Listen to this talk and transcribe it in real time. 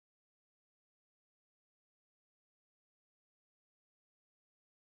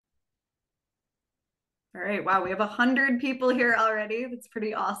All right, wow, we have 100 people here already. That's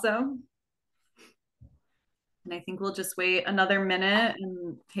pretty awesome. And I think we'll just wait another minute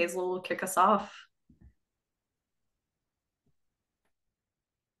and Hazel will kick us off.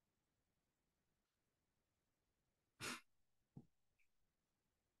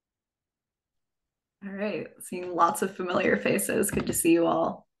 All right, seeing lots of familiar faces. Good to see you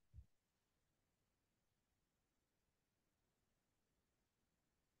all.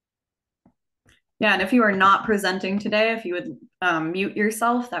 Yeah, and if you are not presenting today, if you would mute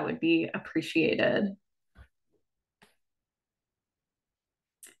yourself, that would be appreciated.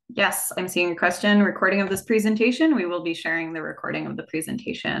 Yes, I'm seeing a question. Recording of this presentation. We will be sharing the recording of the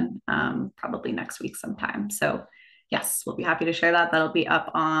presentation probably next week sometime. So yes, we'll be happy to share that. That'll be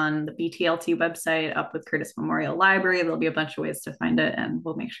up on the BTLT website, up with Curtis Memorial Library. There'll be a bunch of ways to find it, and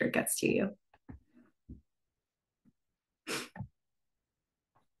we'll make sure it gets to you.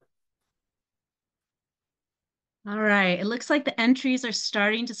 All right, it looks like the entries are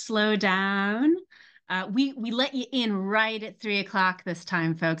starting to slow down. We let you in right at 3 o'clock this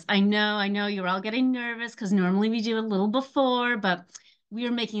time, folks. I know you're all getting nervous because normally we do a little before, but we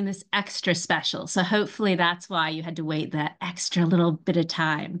are making this extra special. So hopefully that's why you had to wait that extra little bit of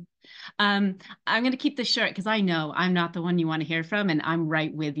time. Um, I'm going to keep this short because I know I'm not the one you want to hear from, and I'm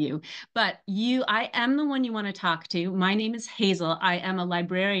right with you. But I am the one you want to talk to. My name is Hazel. I am a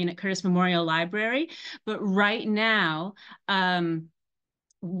librarian at Curtis Memorial Library. But right now,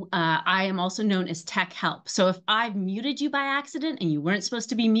 I am also known as Tech Help. So if I've muted you by accident and you weren't supposed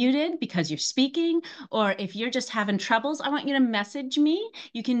to be muted because you're speaking, or if you're just having troubles, I want you to message me.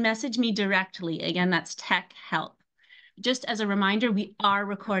 You can message me directly. Again, that's Tech Help. Just as a reminder, we are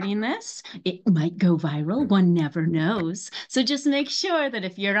recording this. It might go viral. One never knows. So just make sure that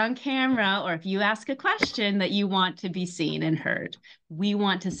if you're on camera or if you ask a question that you want to be seen and heard. We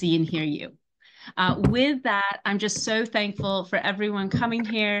want to see and hear you. With that, I'm just so thankful for everyone coming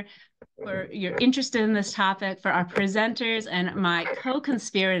here, for your interest in this topic, for our presenters and my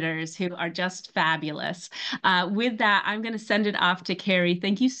co-conspirators who are just fabulous. With that, I'm going to send it off to Carrie.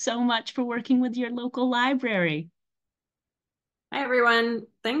 Thank you so much for working with your local library. Hi, everyone.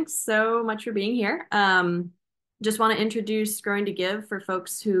 Thanks so much for being here. Just want to introduce Growing to Give for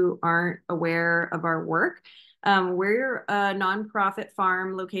folks who aren't aware of our work. We're a nonprofit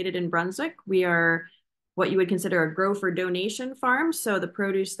farm located in Brunswick. We are what you would consider a grow for donation farm. So the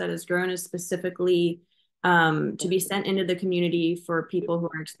produce that is grown is specifically to be sent into the community for people who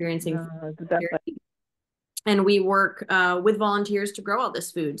are experiencing food insecurity. And we work with volunteers to grow all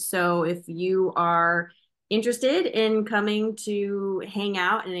this food. So if you are interested in coming to hang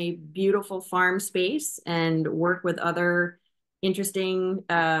out in a beautiful farm space and work with other interesting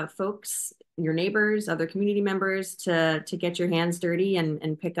folks, your neighbors, other community members to get your hands dirty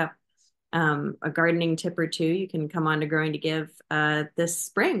and pick up a gardening tip or two, you can come on to Growing to Give this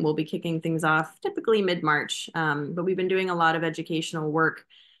spring. We'll be kicking things off typically mid-March, but we've been doing a lot of educational work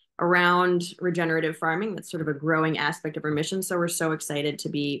around regenerative farming. That's sort of a growing aspect of our mission. So we're so excited to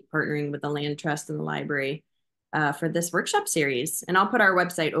be partnering with the Land Trust and the library for this workshop series. And I'll put our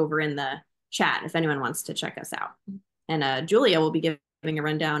website over in the chat if anyone wants to check us out. And Julia will be giving a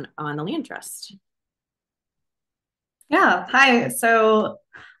rundown on the Land Trust. Yeah, hi. So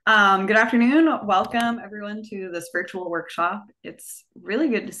good afternoon. Welcome everyone to this virtual workshop. It's really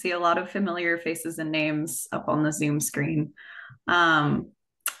good to see a lot of familiar faces and names up on the Zoom screen.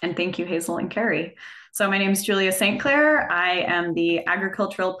 And thank you, Hazel and Carrie. So my name is Julia St. Clair. I am the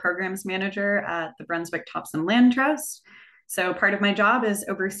Agricultural Programs Manager at the Brunswick Thompson Land Trust. So part of my job is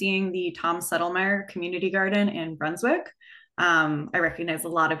overseeing the Tom Settlemire Community Garden in Brunswick. I recognize a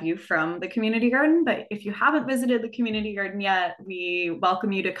lot of you from the community garden, but if you haven't visited the community garden yet, we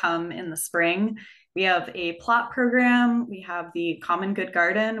welcome you to come in the spring. We have a plot program. We have the Common Good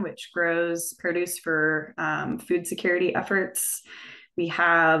Garden, which grows produce for food security efforts. We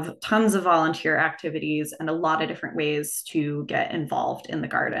have tons of volunteer activities and a lot of different ways to get involved in the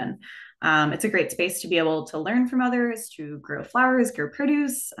garden. It's a great space to be able to learn from others, to grow flowers, grow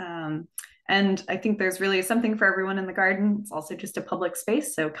produce. And I think there's really something for everyone in the garden. It's also just a public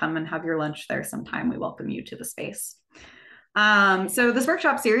space, so come and have your lunch there sometime. We welcome you to the space. So this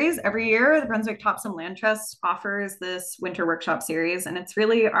workshop series, every year, the Brunswick Thompson Land Trust offers this winter workshop series, and it's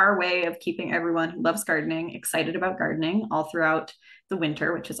really our way of keeping everyone who loves gardening excited about gardening all throughout the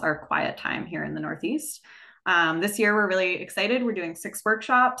winter, which is our quiet time here in the Northeast. This year, we're really excited. We're doing 6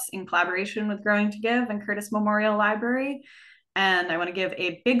 workshops in collaboration with Growing to Give and Curtis Memorial Library. And I want to give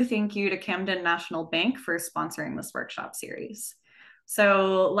a big thank you to Camden National Bank for sponsoring this workshop series.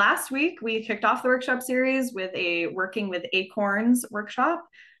 So last week, we kicked off the workshop series with a Working with Acorns workshop.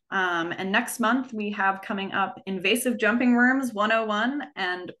 And next month, we have coming up Invasive Jumping Worms 101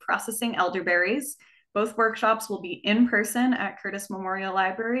 and Processing Elderberries. Both workshops will be in person at Curtis Memorial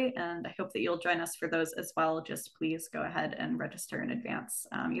Library, and I hope that you'll join us for those as well. Just please go ahead and register in advance,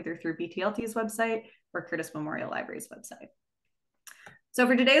 either through BTLT's website or Curtis Memorial Library's website. So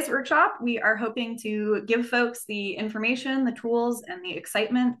for today's workshop, we are hoping to give folks the information, the tools, and the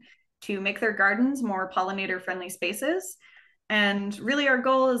excitement to make their gardens more pollinator-friendly spaces. And really our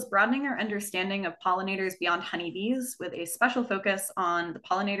goal is broadening our understanding of pollinators beyond honeybees with a special focus on the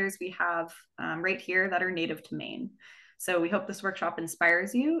pollinators we have right here that are native to Maine. So we hope this workshop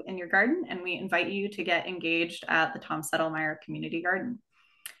inspires you in your garden, and we invite you to get engaged at the Tom Settlemire Community Garden.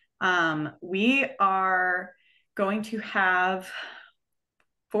 We are going to have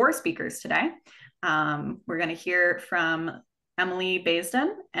 4 speakers today. We're going to hear from Emily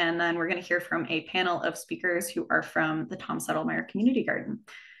Baisden, and then we're going to hear from a panel of speakers who are from the Tom Settlemire Community Garden.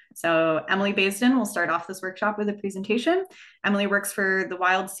 So Emily Baisden will start off this workshop with a presentation. Emily works for the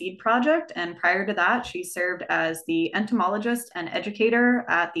Wild Seed Project, and prior to that, she served as the entomologist and educator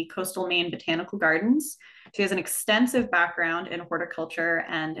at the Coastal Maine Botanical Gardens. She has an extensive background in horticulture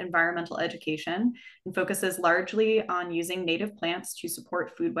and environmental education and focuses largely on using native plants to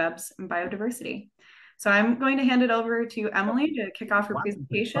support food webs and biodiversity. So I'm going to hand it over to Emily to kick off her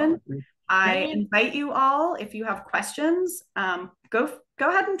presentation. I invite you all, if you have questions, go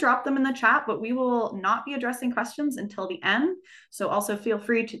ahead and drop them in the chat, but we will not be addressing questions until the end. So also feel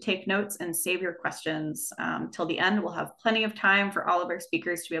free to take notes and save your questions till the end. We'll have plenty of time for all of our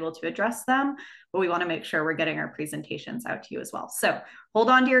speakers to be able to address them, but we want to make sure we're getting our presentations out to you as well. So hold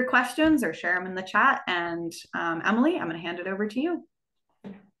on to your questions or share them in the chat. And Emily, I'm going to hand it over to you.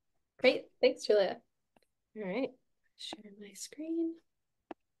 Great. Thanks, Julia. All right. Share my screen.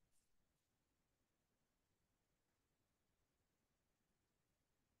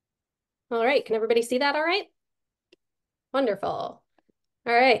 All right, can everybody see that all right? Wonderful. All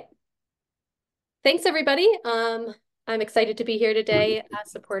right. Thanks, everybody. I'm excited to be here today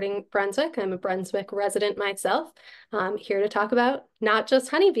supporting Brunswick. I'm a Brunswick resident myself. I'm here to talk about not just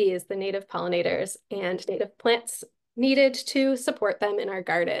honeybees, the native pollinators and native plants needed to support them in our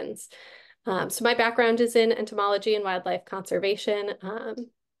gardens. So my background is in entomology and wildlife conservation.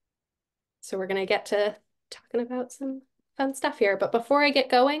 So we're going to get to talking about some fun stuff here. But before I get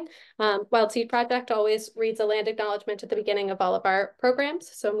going, Wild Seed Project always reads a land acknowledgement at the beginning of all of our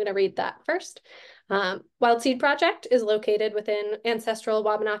programs. So I'm going to read that first. Wild Seed Project is located within ancestral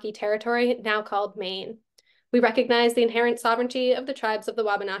Wabanaki territory, now called Maine. We recognize the inherent sovereignty of the tribes of the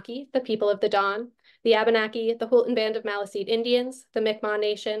Wabanaki, the people of the Dawn, the Abenaki, the Houlton Band of Maliseet Indians, the Mi'kmaq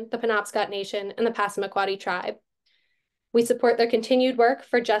Nation, the Penobscot Nation, and the Passamaquoddy tribe. We support their continued work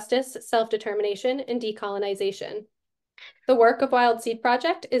for justice, self-determination, and decolonization. The work of Wild Seed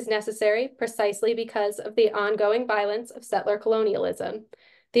Project is necessary precisely because of the ongoing violence of settler colonialism,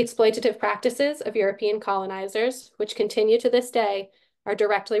 the exploitative practices of European colonizers, which continue to this day, are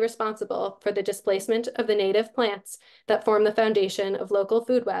directly responsible for the displacement of the native plants that form the foundation of local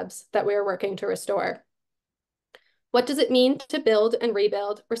food webs that we are working to restore. What does it mean to build and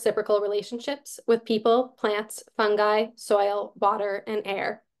rebuild reciprocal relationships with people, plants, fungi, soil, water, and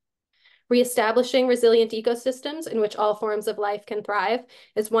air? Reestablishing resilient ecosystems in which all forms of life can thrive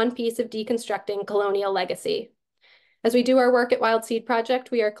is one piece of deconstructing colonial legacy. As we do our work at Wild Seed Project,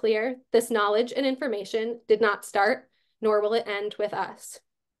 we are clear this knowledge and information did not start, nor will it end with us.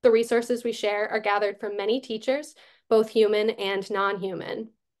 The resources we share are gathered from many teachers, both human and non-human.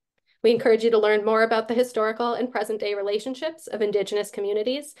 We encourage you to learn more about the historical and present-day relationships of Indigenous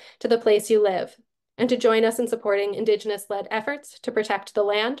communities to the place you live, and to join us in supporting Indigenous-led efforts to protect the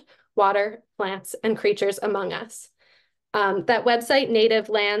land, water, plants, and creatures among us. That website,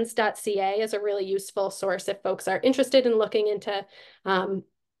 nativelands.ca, is a really useful source if folks are interested in looking into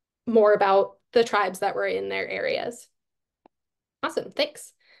more about the tribes that were in their areas. Awesome,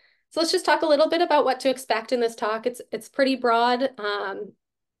 thanks. So let's just talk a little bit about what to expect in this talk. It's pretty broad.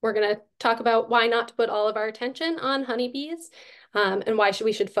 We're going to talk about why not to put all of our attention on honeybees and why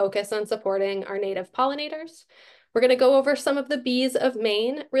we should focus on supporting our native pollinators. We're going to go over some of the bees of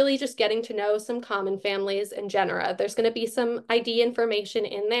Maine, really just getting to know some common families and genera. There's going to be some ID information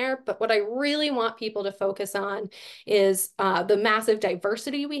in there, but what I really want people to focus on is the massive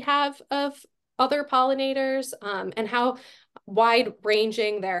diversity we have of other pollinators and how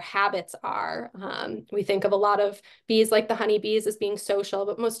wide-ranging their habits are. We think of a lot of bees like the honeybees as being social,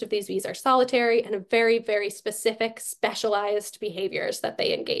 but most of these bees are solitary and have very, very specific, specialized behaviors that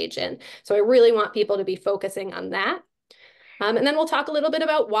they engage in. So I really want people to be focusing on that. And then we'll talk a little bit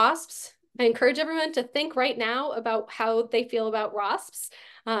about wasps. I encourage everyone to think right now about how they feel about wasps.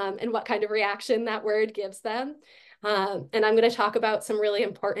 and what kind of reaction that word gives them. And I'm going to talk about some really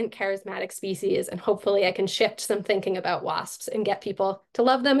important charismatic species, and hopefully I can shift some thinking about wasps and get people to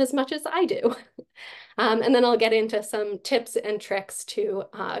love them as much as I do. And then I'll get into some tips and tricks to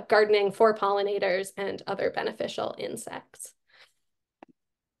gardening for pollinators and other beneficial insects.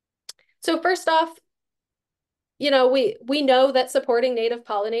 So first off, we know that supporting native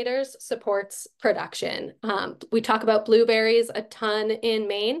pollinators supports production. We talk about blueberries a ton in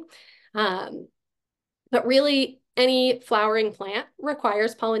Maine, but really any flowering plant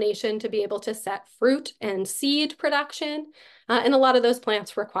requires pollination to be able to set fruit and seed production. And a lot of those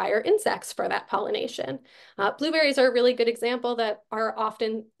plants require insects for that pollination. Blueberries are a really good example that are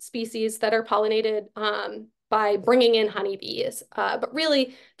often species that are pollinated by bringing in honeybees. But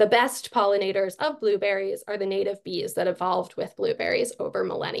really, the best pollinators of blueberries are the native bees that evolved with blueberries over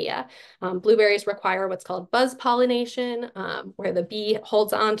millennia. Blueberries require what's called buzz pollination, where the bee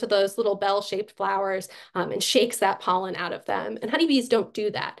holds on to those little bell-shaped flowers and shakes that pollen out of them. And honeybees don't do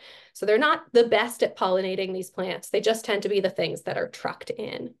that. So they're not the best at pollinating these plants. They just tend to be the things that are trucked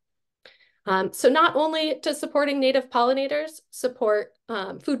in. So not only does supporting native pollinators support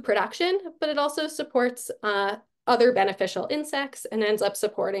food production, but it also supports other beneficial insects and ends up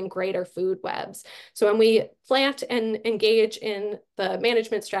supporting greater food webs. So when we plant and engage in the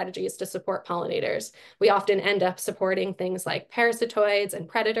management strategies to support pollinators, we often end up supporting things like parasitoids and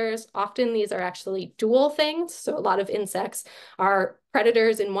predators. Often these are actually dual things. So a lot of insects are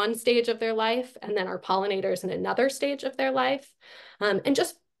predators in one stage of their life and then are pollinators in another stage of their life. And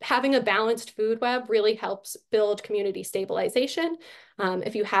just having a balanced food web really helps build community stabilization.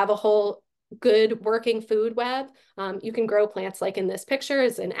 If you have a whole good working food web, you can grow plants like in this picture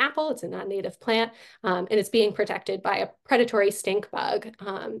is an apple. It's a non-native plant, and it's being protected by a predatory stink bug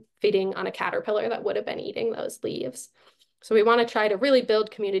feeding on a caterpillar that would have been eating those leaves. So we want to try to really build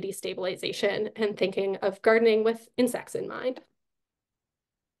community stabilization and thinking of gardening with insects in mind.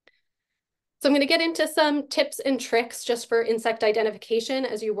 So I'm going to get into some tips and tricks just for insect identification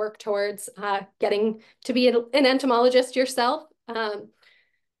as you work towards getting to be an entomologist yourself.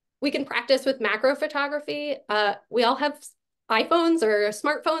 We can practice with macro photography. We all have iPhones or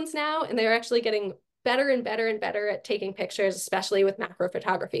smartphones now, and they're actually getting better and better and better at taking pictures, especially with macro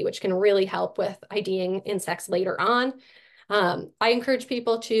photography, which can really help with IDing insects later on. I encourage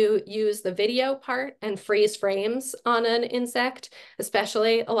people to use the video part and freeze frames on an insect,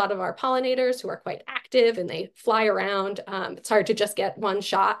 especially a lot of our pollinators who are quite active and they fly around. It's hard to just get one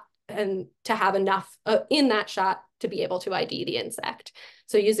shot and to have enough in that shot to be able to ID the insect.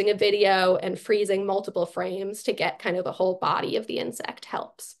 So using a video and freezing multiple frames to get kind of the whole body of the insect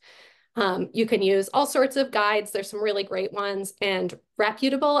helps. You can use all sorts of guides. There's some really great ones and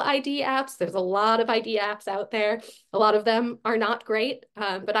reputable ID apps. There's a lot of ID apps out there. A lot of them are not great,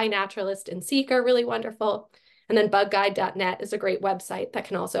 but iNaturalist and Seek are really wonderful. And then bugguide.net is a great website that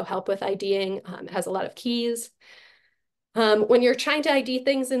can also help with IDing. It has a lot of keys. When you're trying to ID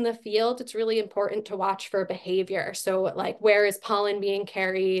things in the field, it's really important to watch for behavior. So like, where is pollen being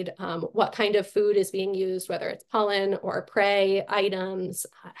carried? What kind of food is being used, whether it's pollen or prey items?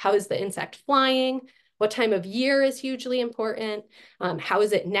 How is the insect flying? What time of year is hugely important? How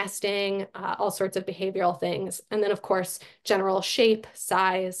is it nesting? All sorts of behavioral things. And then of course, general shape,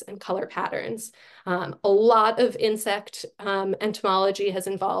 size, and color patterns. A lot of insect entomology has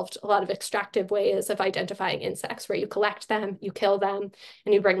involved a lot of extractive ways of identifying insects where you collect them, you kill them,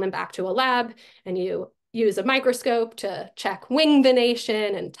 and you bring them back to a lab and you use a microscope to check wing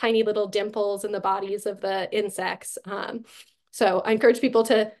venation and tiny little dimples in the bodies of the insects. So I encourage people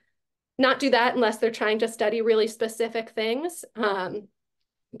to not do that unless they're trying to study really specific things.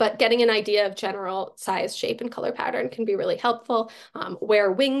 But getting an idea of general size, shape, and color pattern can be really helpful.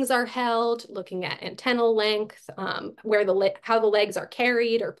 Where wings are held, looking at antennal length, how the legs are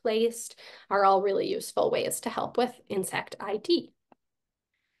carried or placed are all really useful ways to help with insect ID.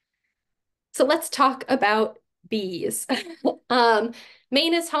 So let's talk about bees.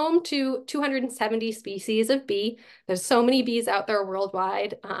 Maine is home to 270 species of bee. There's so many bees out there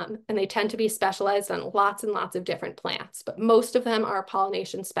worldwide, and they tend to be specialized on lots and lots of different plants, but most of them are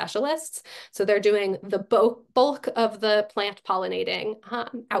pollination specialists. So they're doing the bulk of the plant pollinating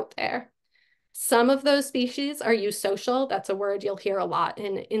out there. Some of those species are eusocial. That's a word you'll hear a lot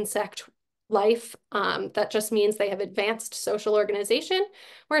in insect life. That just means they have advanced social organization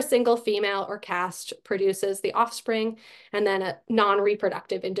where a single female or caste produces the offspring and then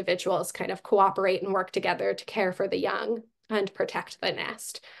non-reproductive individuals kind of cooperate and work together to care for the young. and protect the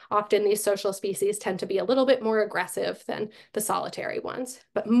nest. Often these social species tend to be a little bit more aggressive than the solitary ones.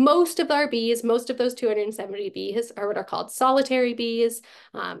 But most of our bees, most of those 270 bees are what are called solitary bees.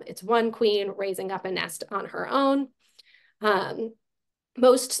 It's one queen raising up a nest on her own.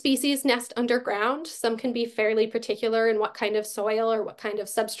 Most species nest underground. Some can be fairly particular in what kind of soil or what kind of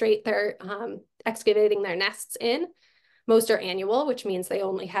substrate they're excavating their nests in. Most are annual, which means they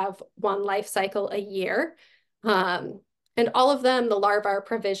only have one life cycle a year. And all of them, the larvae are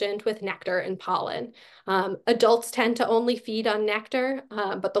provisioned with nectar and pollen. Adults tend to only feed on nectar,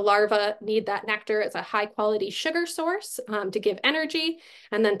 but the larvae need that nectar as a high quality sugar source to give energy.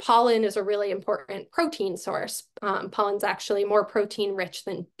 And then pollen is a really important protein source. Pollen's actually more protein rich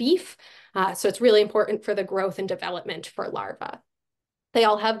than beef. So it's really important for the growth and development for larvae. They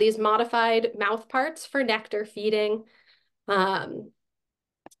all have these modified mouth parts for nectar feeding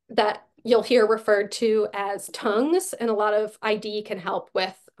that you'll hear referred to as tongues, and a lot of ID can help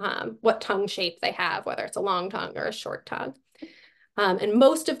with what tongue shape they have, whether it's a long tongue or a short tongue. And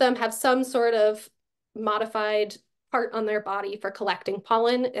most of them have some sort of modified part on their body for collecting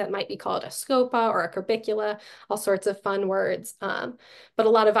pollen. It might be called a scopa or a corbicula, all sorts of fun words. But a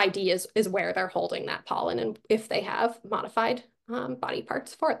lot of ID is where they're holding that pollen and if they have modified body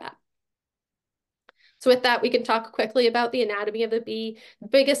parts for that. So with that, we can talk quickly about the anatomy of the bee. The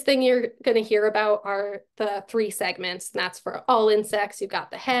biggest thing you're going to hear about are the 3 segments, and that's for all insects. You've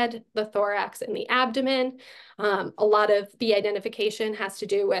got the head, the thorax, and the abdomen. A lot of bee identification has to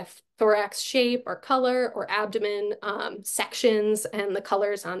do with thorax shape or color or abdomen sections and the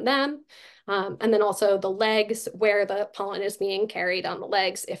colors on them. And then also the legs, where the pollen is being carried on the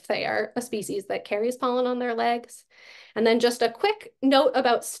legs if they are a species that carries pollen on their legs. And then just a quick note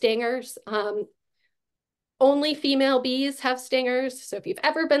about stingers. Only female bees have stingers. So if you've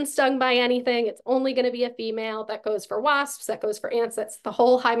ever been stung by anything, it's only going to be a female. That goes for wasps, that goes for ants, that's the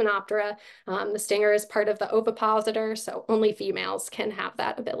whole Hymenoptera. The stinger is part of the ovipositor, so only females can have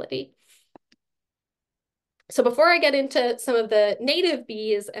that ability. So before I get into some of the native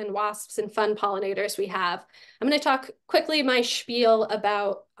bees and wasps and fun pollinators we have, I'm going to talk quickly my spiel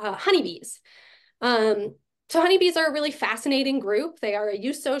about honeybees. So honeybees are a really fascinating group. They are a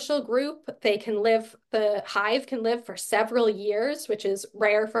eusocial group. The hive can live for several years, which is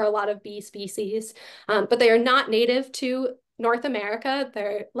rare for a lot of bee species, but they are not native to North America.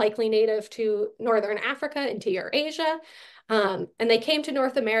 They're likely native to Northern Africa and to Eurasia. And they came to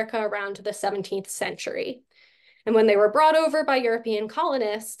North America around the 17th century. And when they were brought over by European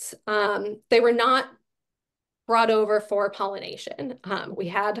colonists, they were not brought over for pollination. We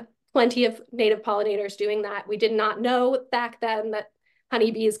had plenty of native pollinators doing that. We did not know back then that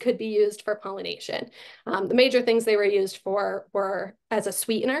honeybees could be used for pollination. The major things they were used for were as a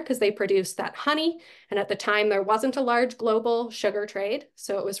sweetener because they produced that honey. And at the time, there wasn't a large global sugar trade.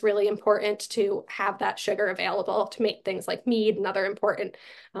 So it was really important to have that sugar available to make things like mead and other important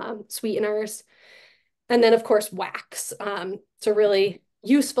sweeteners. And then, of course, wax. It's a really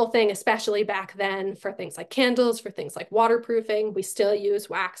useful thing, especially back then for things like candles, for things like waterproofing. We still use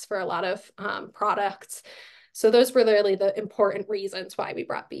wax for a lot of products. So those were really the important reasons why we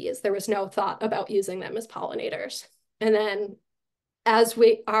brought bees. There was no thought about using them as pollinators. And then as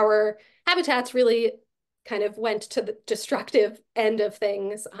our habitats really kind of went to the destructive end of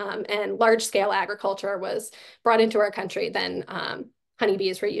things and large-scale agriculture was brought into our country, then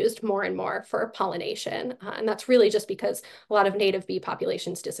honeybees were used more and more for pollination. And that's really just because a lot of native bee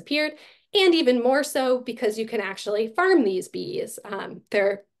populations disappeared, and even more so because you can actually farm these bees.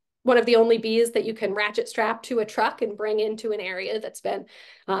 They're one of the only bees that you can ratchet strap to a truck and bring into an area that's been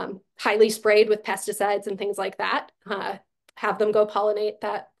highly sprayed with pesticides and things like that. Have them go pollinate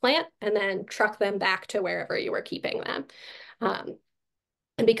that plant and then truck them back to wherever you were keeping them.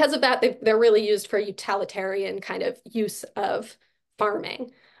 And because of that, they're really used for utilitarian kind of use of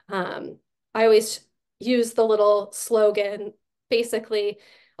farming. I always use the little slogan, basically,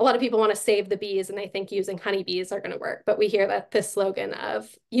 a lot of people want to save the bees and they think using honeybees are going to work, but we hear that this slogan of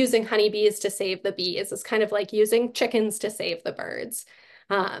using honeybees to save the bees is kind of like using chickens to save the birds.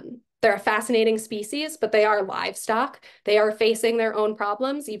 They're a fascinating species, but they are livestock. They are facing their own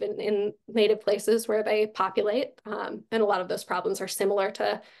problems, even in native places where they populate. And a lot of those problems are similar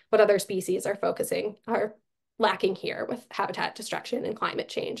to what other species are lacking here with habitat destruction and climate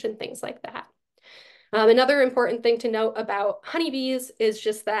change and things like that. Another important thing to note about honeybees is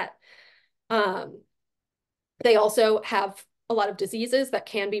just that they also have a lot of diseases that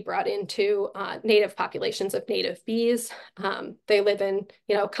can be brought into native populations of native bees. They live in,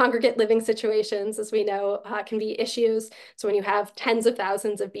 congregate living situations, as we know, can be issues. So when you have tens of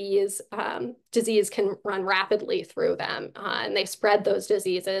thousands of bees, disease can run rapidly through them, and they spread those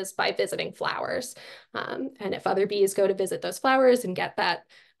diseases by visiting flowers. And if other bees go to visit those flowers and get that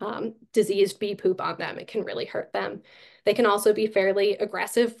diseased bee poop on them, it can really hurt them. They can also be fairly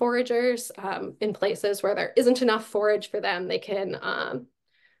aggressive foragers. In places where there isn't enough forage for them, they can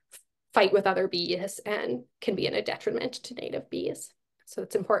fight with other bees and can be a detriment to native bees. So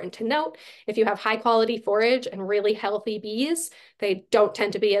it's important to note, if you have high quality forage and really healthy bees, they don't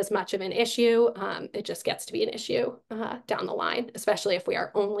tend to be as much of an issue. It just gets to be an issue down the line, especially if we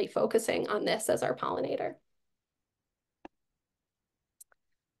are only focusing on this as our pollinator.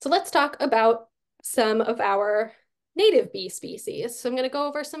 So let's talk about some of our native bee species. So I'm going to go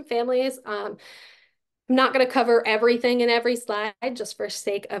over some families. I'm not going to cover everything in every slide just for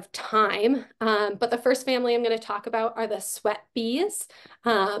sake of time. But the first family I'm going to talk about are the sweat bees.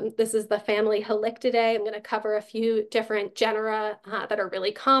 This is the family Halictidae. I'm going to cover a few different genera that are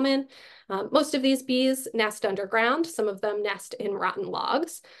really common. Most of these bees nest underground. Some of them nest in rotten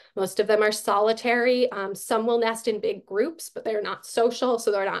logs. Most of them are solitary. Some will nest in big groups, but they're not social,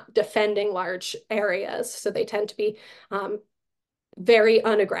 so they're not defending large areas. So they tend to be very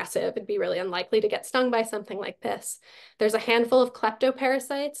unaggressive and be really unlikely to get stung by something like this. There's a handful of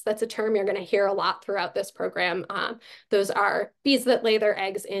kleptoparasites. That's a term you're going to hear a lot throughout this program. Those are bees that lay their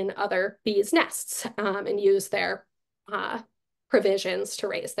eggs in other bees' nests and use their provisions to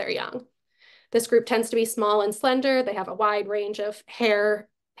raise their young. This group tends to be small and slender. They have a wide range of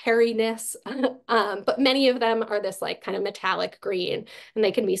hairiness, but many of them are this kind of metallic green, and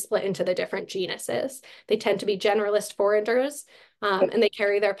they can be split into the different genuses. They tend to be generalist foragers, and they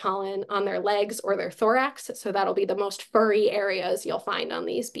carry their pollen on their legs or their thorax, so that'll be the most furry areas you'll find on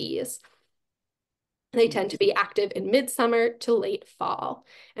these bees. They tend to be active in midsummer to late fall,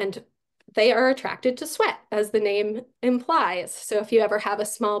 and they are attracted to sweat, as the name implies. So if you ever have a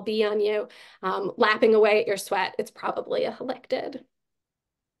small bee on you lapping away at your sweat, it's probably a halictid.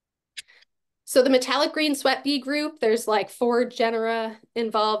 So the metallic green sweat bee group, there's 4 genera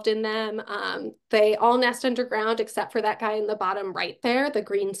involved in them. They all nest underground except for that guy in the bottom right there, the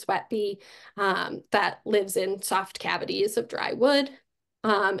green sweat bee that lives in soft cavities of dry wood.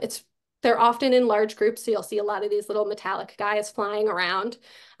 They're often in large groups, so you'll see a lot of these little metallic guys flying around.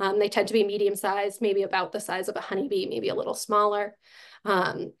 They tend to be medium-sized, maybe about the size of a honeybee, maybe a little smaller.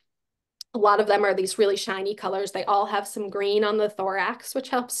 A lot of them are these really shiny colors. They all have some green on the thorax, which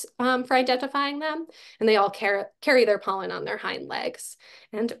helps for identifying them. And they all carry their pollen on their hind legs.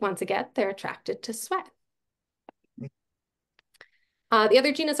 And once again, they're attracted to sweat. The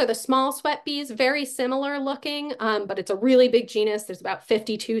other genus are the small sweat bees, very similar looking, but it's a really big genus. There's about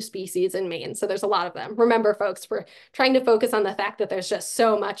 52 species in Maine, so there's a lot of them. Remember, folks, we're trying to focus on the fact that there's just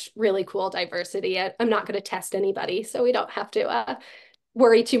so much really cool diversity. I'm not going to test anybody, so we don't have to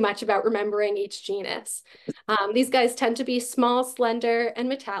worry too much about remembering each genus. These guys tend to be small, slender, and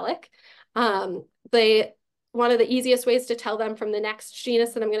metallic. One of the easiest ways to tell them from the next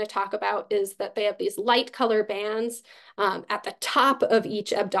genus that I'm going to talk about is that they have these light color bands at the top of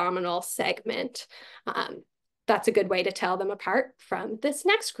each abdominal segment. That's a good way to tell them apart from this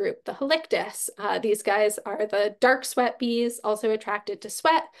next group, the Halictus. These guys are the dark sweat bees, also attracted to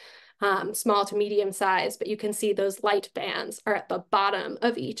sweat, small to medium size, but you can see those light bands are at the bottom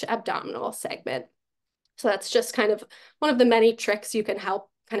of each abdominal segment. So that's just kind of one of the many tricks you can help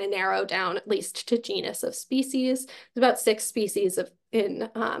kind of narrow down at least to genus of species. There's about 6 species in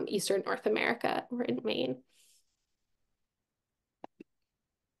Eastern North America or in Maine.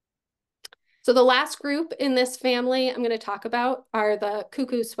 So the last group in this family I'm going to talk about are the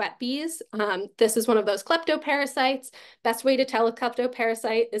cuckoo sweat bees. This is one of those kleptoparasites. Best way to tell a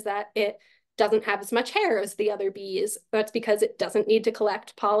kleptoparasite is that it doesn't have as much hair as the other bees. That's because it doesn't need to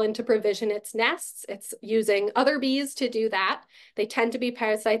collect pollen to provision its nests. It's using other bees to do that. They tend to be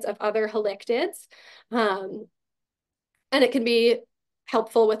parasites of other halictids. And it can be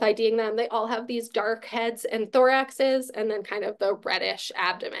helpful with IDing them. They all have these dark heads and thoraxes and then kind of the reddish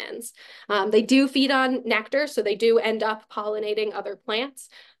abdomens. They do feed on nectar, so they do end up pollinating other plants.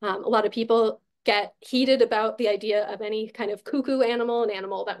 A lot of people get heated about the idea of any kind of cuckoo animal, an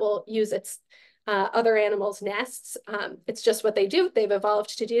animal that will use its other animals' nests. It's just what they do. They've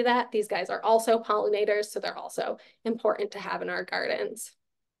evolved to do that. These guys are also pollinators, so they're also important to have in our gardens.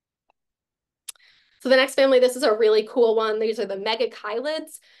 So the next family, this is a really cool one. These are the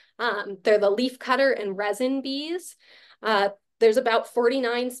megachilids. They're the leafcutter and resin bees. There's about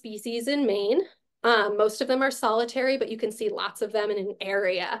 49 species in Maine. Most of them are solitary, but you can see lots of them in an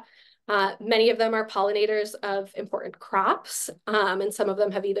area. Many of them are pollinators of important crops, and some of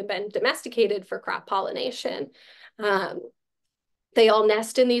them have even been domesticated for crop pollination. They all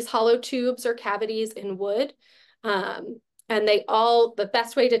nest in these hollow tubes or cavities in wood. And the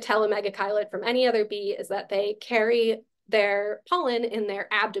best way to tell a megachilid from any other bee is that they carry their pollen in their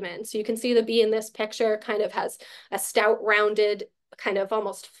abdomen. So you can see the bee in this picture kind of has a stout, rounded, kind of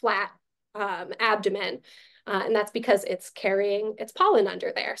almost flat abdomen. And that's because it's carrying its pollen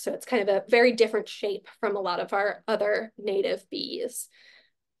under there. So it's kind of a very different shape from a lot of our other native bees.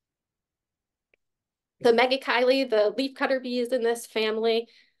 The megachile, the leafcutter bees in this family,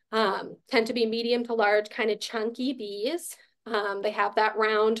 tend to be medium to large, kind of chunky bees. They have that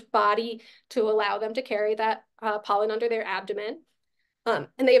round body to allow them to carry that pollen under their abdomen. And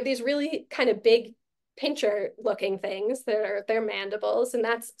they have these really kind of big pincher looking things that are their mandibles, and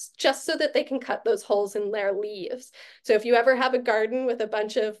that's just so that they can cut those holes in their leaves. So if you ever have a garden with a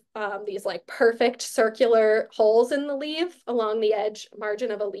bunch of these like perfect circular holes in the leaf along the edge margin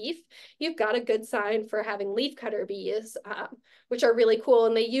of a leaf, you've got a good sign for having leafcutter bees, which are really cool.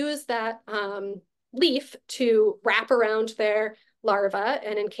 And they use that leaf to wrap around their larvae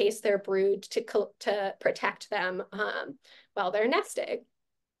and encase their brood to protect them while they're nesting.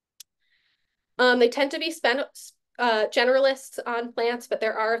 They tend to be generalists on plants, but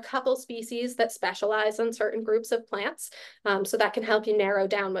there are a couple species that specialize on certain groups of plants. So that can help you narrow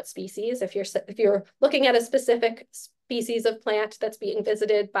down what species. If you're looking at a specific species of plant that's being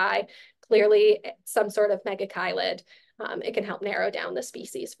visited by clearly some sort of megachilid, it can help narrow down the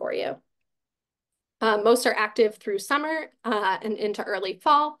species for you. Most are active through summer and into early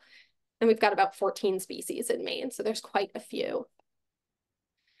fall. And we've got about 14 species in Maine, so there's quite a few.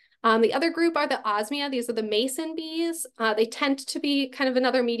 The other group are the osmia. These are the mason bees. They tend to be kind of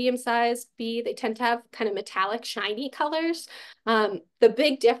another medium-sized bee. They tend to have kind of metallic, shiny colors. The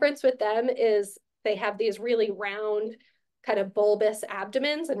big difference with them is they have these really round, kind of bulbous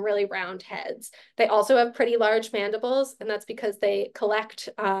abdomens and really round heads. They also have pretty large mandibles, and that's because they collect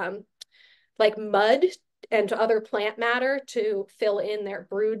like mud and other plant matter to fill in their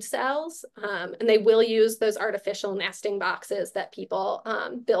brood cells. And they will use those artificial nesting boxes that people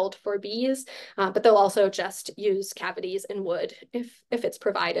build for bees, but they'll also just use cavities in wood if it's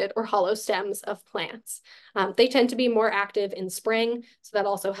provided, or hollow stems of plants. They tend to be more active in spring, so that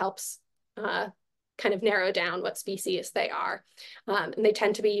also helps kind of narrow down what species they are. And they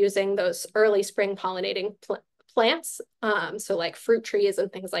tend to be using those early spring pollinating plants, so like fruit trees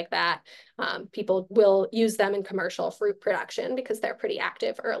and things like that. People will use them in commercial fruit production because they're pretty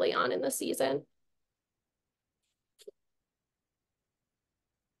active early on in the season.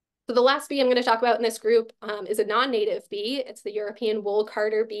 So the last bee I'm going to talk about in this group is a non-native bee. It's the European wool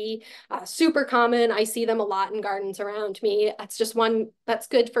carder bee. Super common. I see them a lot in gardens around me. That's just one that's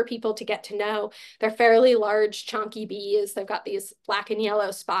good for people to get to know. They're fairly large, chunky bees. They've got these black and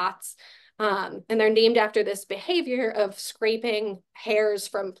yellow spots. And they're named after this behavior of scraping hairs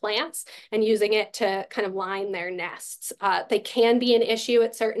from plants and using it to kind of line their nests. They can be an issue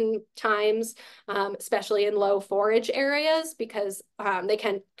at certain times, especially in low forage areas, because they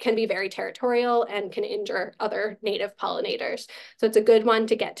can be very territorial and can injure other native pollinators. So it's a good one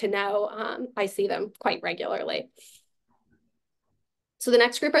to get to know. I see them quite regularly. So the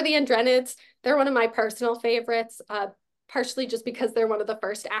next group are the andrenids. They're one of my personal favorites. Partially just because they're one of the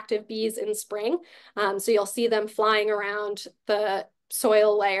first active bees in spring. So you'll see them flying around the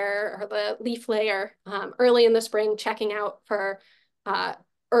soil layer or the leaf layer early in the spring, checking out for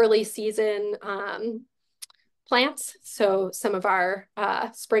early season plants. So some of our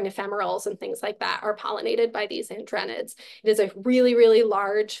spring ephemerals and things like that are pollinated by these andrenids. It is a really, really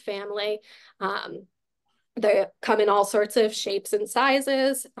large family. They come in all sorts of shapes and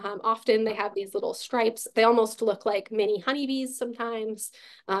sizes. Often they have these little stripes. They almost look like mini honeybees sometimes.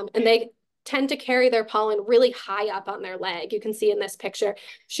 And they tend to carry their pollen really high up on their leg. You can see in this picture,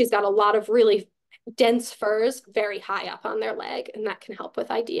 she's got a lot of really dense furs very high up on their leg, and that can help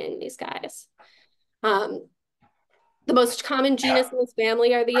with IDing these guys. The most common genus in this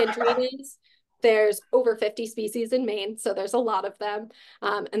family are the andrenids. There's over 50 species in Maine, so there's a lot of them.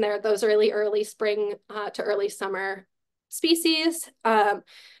 And they're those really early spring to early summer species.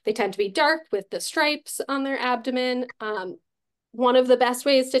 They tend to be dark with the stripes on their abdomen. One of the best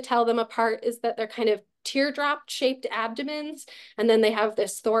ways to tell them apart is that they're kind of teardrop shaped abdomens. And then they have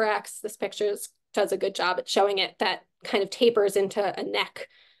this thorax. This picture does a good job at showing it, that kind of tapers into a neck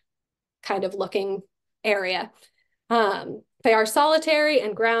kind of looking area. They are solitary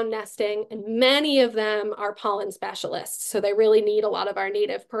and ground nesting, and many of them are pollen specialists. So they really need a lot of our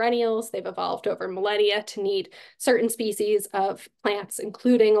native perennials. They've evolved over millennia to need certain species of plants,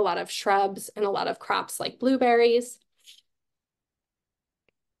 including a lot of shrubs and a lot of crops like blueberries.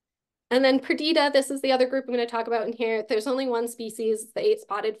 And then Perdita, this is the other group I'm going to talk about in here. There's only one species, the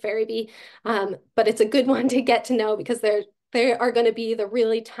eight-spotted fairy bee, but it's a good one to get to know because they are going to be the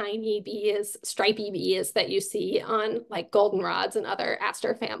really tiny bees, stripy bees that you see on like goldenrods and other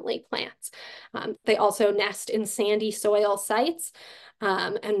aster family plants. They also nest in sandy soil sites.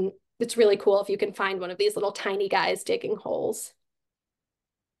 And it's really cool if you can find one of these little tiny guys digging holes.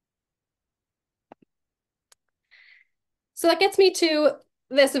 So that gets me to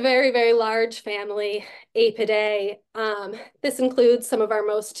this very, very large family, Apidae. This includes some of our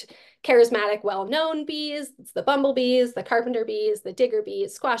most charismatic, well-known bees. It's the bumblebees, the carpenter bees, the digger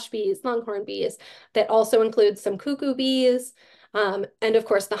bees, squash bees, longhorn bees. That also includes some cuckoo bees. And of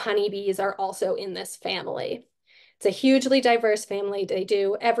course, the honeybees are also in this family. It's a hugely diverse family. They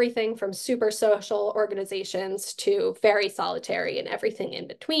do everything from super social organizations to very solitary and everything in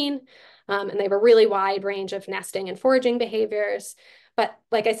between. And they have a really wide range of nesting and foraging behaviors. But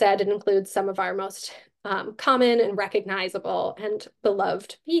like I said, it includes some of our most common and recognizable and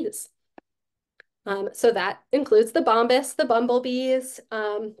beloved bees. So that includes the bombus, the bumblebees.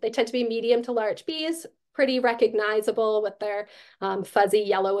 They tend to be medium to large bees, pretty recognizable with their fuzzy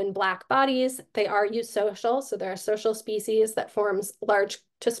yellow and black bodies. They are eusocial, so they're a social species that forms large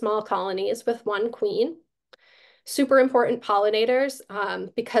to small colonies with one queen. Super important pollinators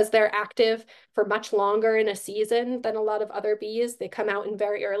because they're active for much longer in a season than a lot of other bees. They come out in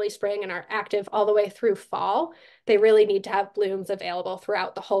very early spring and are active all the way through fall. They really need to have blooms available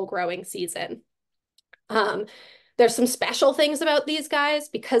throughout the whole growing season. There's some special things about these guys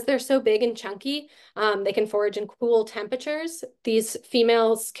because they're so big and chunky. They can forage in cool temperatures. These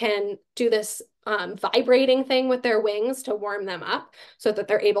females can do this vibrating thing with their wings to warm them up so that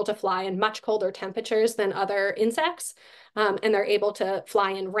they're able to fly in much colder temperatures than other insects. And they're able to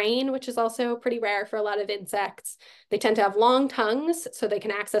fly in rain, which is also pretty rare for a lot of insects. They tend to have long tongues, so they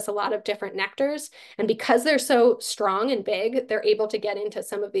can access a lot of different nectars. And because they're so strong and big, they're able to get into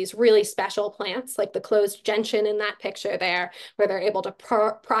some of these really special plants, like the closed gentian in that picture there, where they're able to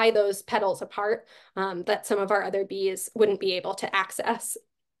pry those petals apart that some of our other bees wouldn't be able to access.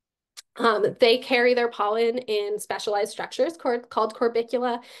 They carry their pollen in specialized structures called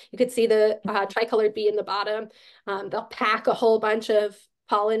corbicula. You could see the tricolored bee in the bottom. They'll pack a whole bunch of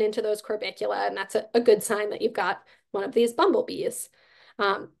pollen into those corbicula, and that's a good sign that you've got one of these bumblebees.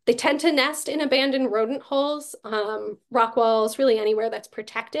 They tend to nest in abandoned rodent holes, rock walls, really anywhere that's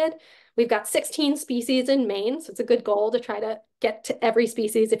protected. We've got 16 species in Maine, so it's a good goal to try to get to every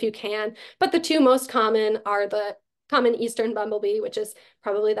species if you can. But the two most common are the common eastern bumblebee, which is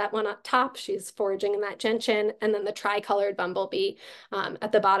probably that one up top. She's foraging in that gentian, and then the tricolored bumblebee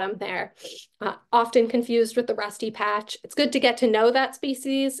at the bottom there, often confused with the rusty patch. It's good to get to know that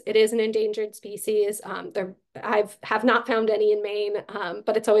species. It is an endangered species. I have not found any in Maine,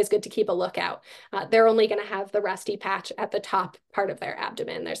 but it's always good to keep a lookout. They're only going to have the rusty patch at the top part of their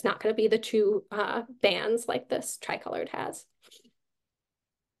abdomen. There's not going to be the two bands like this tricolored has.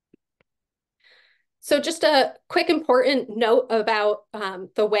 So just a quick important note about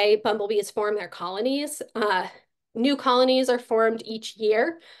the way bumblebees form their colonies. New colonies are formed each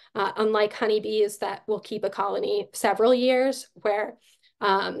year, unlike honeybees that will keep a colony several years, where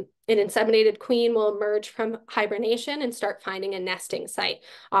an inseminated queen will emerge from hibernation and start finding a nesting site.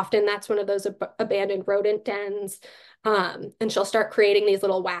 Often that's one of those abandoned rodent dens. And she'll start creating these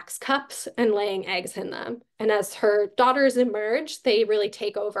little wax cups and laying eggs in them. And as her daughters emerge, they really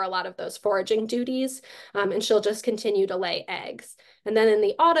take over a lot of those foraging duties, and she'll just continue to lay eggs. And then in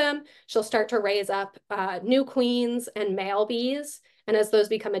the autumn, she'll start to raise up new queens and male bees. And as those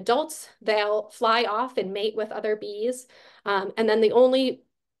become adults, they'll fly off and mate with other bees. And then the only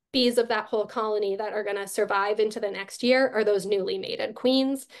bees of that whole colony that are going to survive into the next year are those newly mated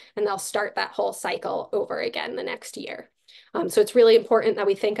queens, and they'll start that whole cycle over again the next year. So it's really important that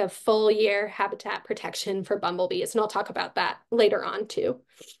we think of full year habitat protection for bumblebees, and I'll talk about that later on too.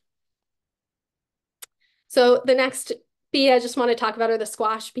 So the next bee I just want to talk about are the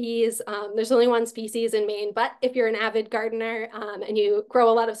squash bees. There's only one species in Maine, but if you're an avid gardener and you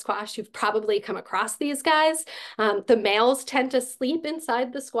grow a lot of squash, you've probably come across these guys. The males tend to sleep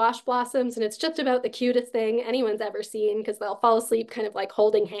inside the squash blossoms, and it's just about the cutest thing anyone's ever seen because they'll fall asleep kind of like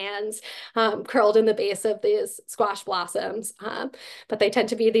holding hands, curled in the base of these squash blossoms. But they tend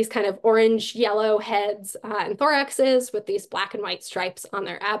to be these kind of orange-yellow heads and thoraxes with these black and white stripes on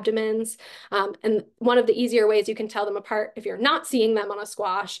their abdomens. And one of the easier ways you can tell them apart part, if you're not seeing them on a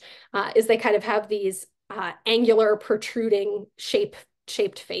squash, is they kind of have these angular protruding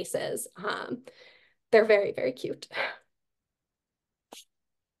shaped faces. They're very, very cute.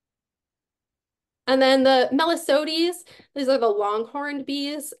 And then the Melisodes, these are the longhorned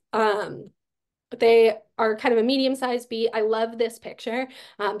bees. They are kind of a medium-sized bee. I love this picture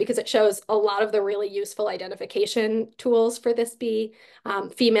because it shows a lot of the really useful identification tools for this bee.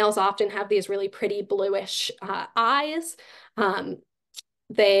 Females often have these really pretty bluish eyes.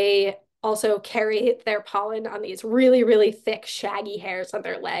 They also carry their pollen on these really, really thick, shaggy hairs on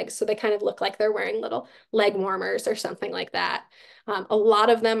their legs. So they kind of look like they're wearing little leg warmers or something like that. A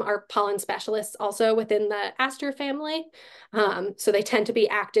lot of them are pollen specialists also within the aster family. So they tend to be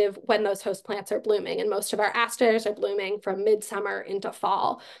active when those host plants are blooming. And most of our asters are blooming from midsummer into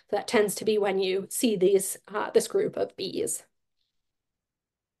fall. So that tends to be when you see this group of bees.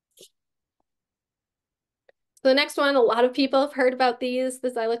 So the next one, a lot of people have heard about these,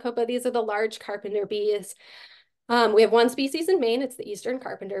 the Xylocopa. These are the large carpenter bees. We have one species in Maine. It's the eastern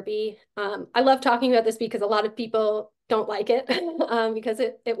carpenter bee. I love talking about this because a lot of people don't like it because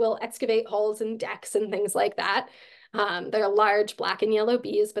it will excavate holes in decks and things like that. They're large black and yellow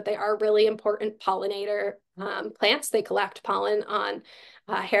bees, but they are really important pollinator plants. They collect pollen on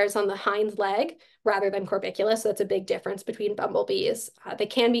hairs on the hind leg rather than corbiculas. So that's a big difference between bumblebees. They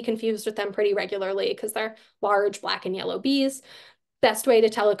can be confused with them pretty regularly because they're large black and yellow bees. Best way to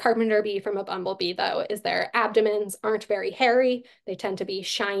tell a carpenter bee from a bumblebee, though, is their abdomens aren't very hairy. They tend to be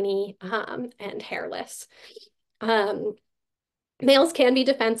shiny and hairless. Males can be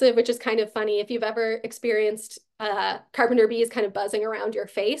defensive, which is kind of funny. If you've ever experienced carpenter bees kind of buzzing around your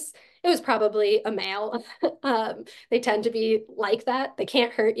face, it was probably a male. They tend to be like that. They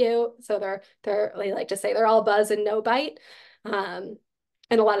can't hurt you. So they like to say they're all buzz and no bite. And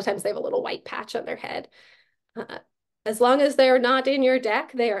a lot of times they have a little white patch on their head. As long as they're not in your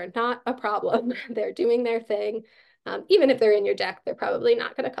deck, they are not a problem. They're doing their thing. Even if they're in your deck, they're probably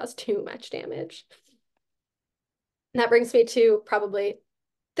not going to cause too much damage. And that brings me to probably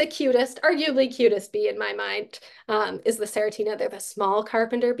the cutest, arguably cutest bee in my mind, is the Ceratina. They're the small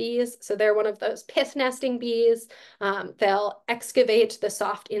carpenter bees. So they're one of those pith nesting bees. They'll excavate the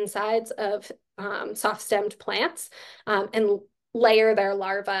soft insides of soft-stemmed plants and layer their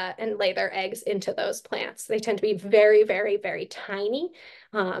larvae and lay their eggs into those plants. They tend to be very, very, very tiny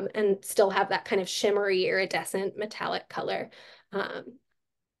and still have that kind of shimmery, iridescent, metallic color.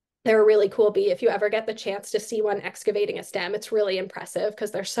 They're a really cool bee. If you ever get the chance to see one excavating a stem, it's really impressive because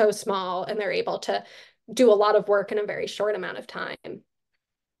they're so small and they're able to do a lot of work in a very short amount of time.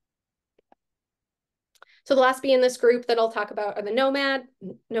 So the last bee in this group that I'll talk about are the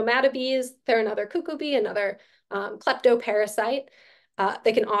nomada bees. They're another cuckoo bee, another kleptoparasite.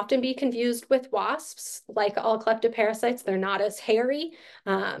 They can often be confused with wasps. Like all kleptoparasites, they're not as hairy.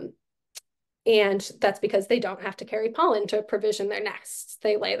 And that's because they don't have to carry pollen to provision their nests.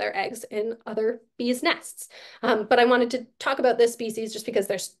 They lay their eggs in other bees' nests. But I wanted to talk about this species just because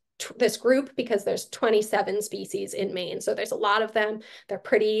there's this group because there's 27 species in Maine. So there's a lot of them. They're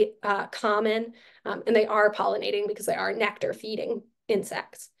pretty common and they are pollinating because they are nectar feeding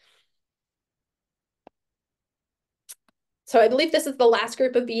insects. So I believe this is the last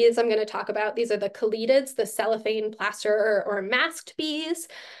group of bees I'm going to talk about. These are the caledids, the cellophane plaster or masked bees.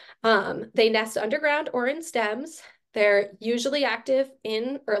 They nest underground or in stems. They're usually active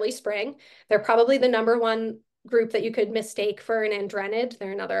in early spring. They're probably the #1 group that you could mistake for an andrenid.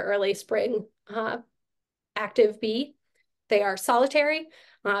 They're another early spring active bee. They are solitary.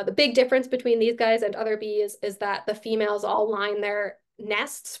 The big difference between these guys and other bees is that the females all line their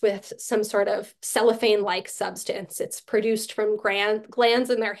nests with some sort of cellophane-like substance. It's produced from glands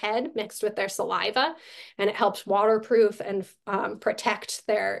in their head mixed with their saliva, and it helps waterproof and protect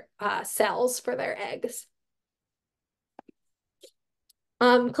their cells for their eggs.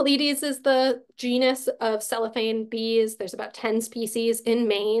 Caledids is the genus of cellophane bees. There's about 10 species in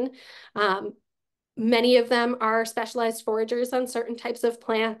Maine. Many of them are specialized foragers on certain types of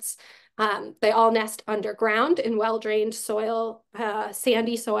plants. They all nest underground in well-drained soil,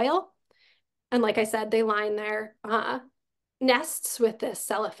 sandy soil. And like I said, they line their nests with this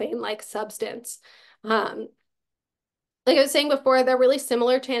cellophane-like substance. Like I was saying before, they're really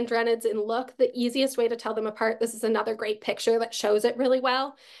similar to andrenids in look. The easiest way to tell them apart, this is another great picture that shows it really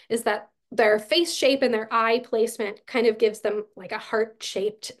well, is that their face shape and their eye placement kind of gives them like a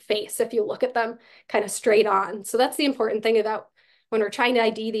heart-shaped face if you look at them kind of straight on. So that's the important thing about when we're trying to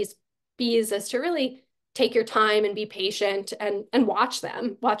ID these bees, is to really take your time and be patient and watch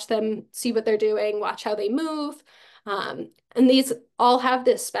them, see what they're doing, watch how they move. And these all have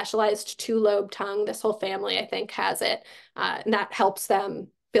this specialized two-lobe tongue. This whole family, I think, has it. And that helps them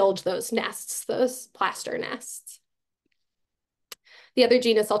build those nests, those plaster nests. The other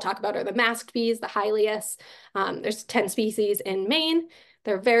genus I'll talk about are the masked bees, the Hylias. There's 10 species in Maine.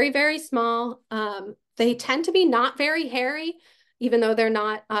 They're very, very small. They tend to be not very hairy, even though they're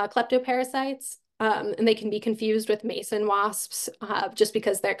not kleptoparasites. And they can be confused with mason wasps just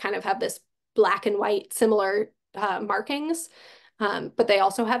because they kind of have this black and white similar markings. But they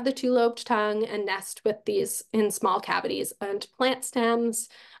also have the two-lobed tongue and nest with these in small cavities and plant stems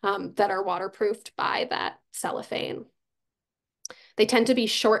that are waterproofed by that cellophane. They tend to be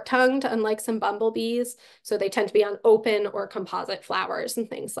short-tongued, unlike some bumblebees, so they tend to be on open or composite flowers and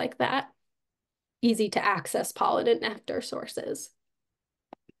things like that. Easy to access pollen and nectar sources.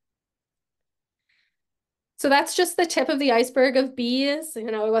 So that's just the tip of the iceberg of bees.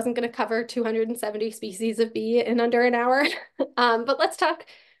 You know, I wasn't going to cover 270 species of bee in under an hour, but let's talk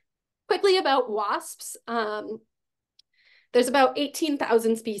quickly about wasps. There's about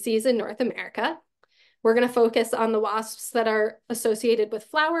 18,000 species in North America. We're going to focus on the wasps that are associated with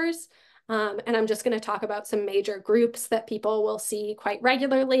flowers, and I'm just going to talk about some major groups that people will see quite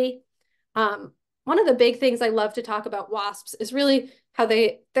regularly. One of the big things I love to talk about wasps is really how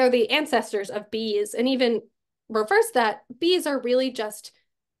they're the ancestors of bees, and even reverse that, bees are really just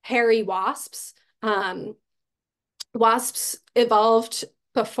hairy wasps. Wasps evolved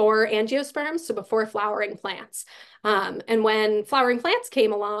before angiosperms, so before flowering plants. And when flowering plants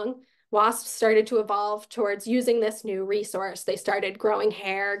came along, wasps started to evolve towards using this new resource. They started growing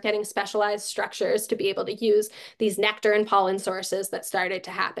hair, getting specialized structures to be able to use these nectar and pollen sources that started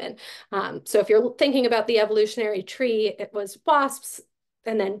to happen. So if you're thinking about the evolutionary tree, it was wasps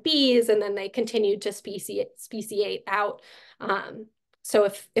and then bees, and then they continued to speciate out. So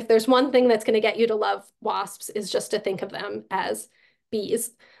if there's one thing that's going to get you to love wasps is just to think of them as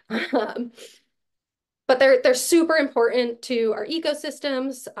bees. But they're super important to our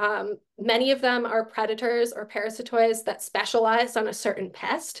ecosystems. Many of them are predators or parasitoids that specialize on a certain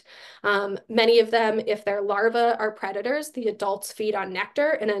pest. Many of them, if their larvae are predators, the adults feed on nectar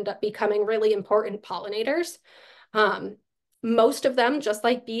and end up becoming really important pollinators. Most of them, just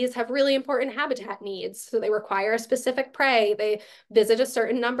like bees, have really important habitat needs. So they require a specific prey. They visit a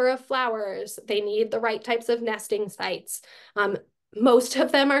certain number of flowers. They need the right types of nesting sites. Most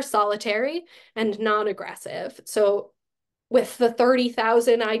of them are solitary and non-aggressive. So with the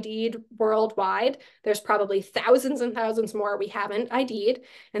 30,000 ID'd worldwide, there's probably thousands and thousands more we haven't ID'd.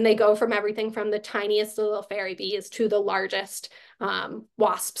 And they go from everything from the tiniest little fairy bees to the largest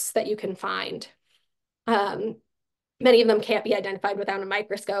wasps that you can find. Many of them can't be identified without a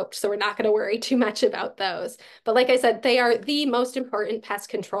microscope, so we're not going to worry too much about those. But like I said, they are the most important pest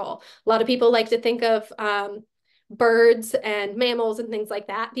control. A lot of people like to think of birds and mammals and things like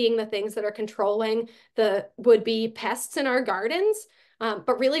that being the things that are controlling the would-be pests in our gardens.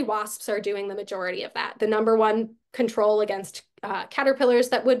 But really, wasps are doing the majority of that. The number one control against caterpillars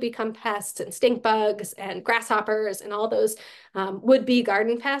that would become pests and stink bugs and grasshoppers and all those would-be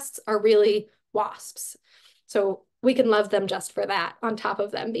garden pests are really wasps. So we can love them just for that, on top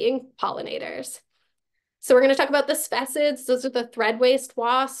of them being pollinators. So we're going to talk about the specids. Those are the thread waste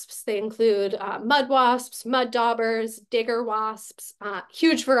wasps. They include mud wasps, mud daubers, digger wasps,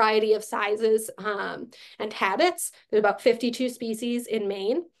 huge variety of sizes and habits. There's about 52 species in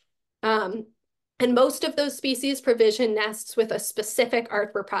Maine. And most of those species provision nests with a specific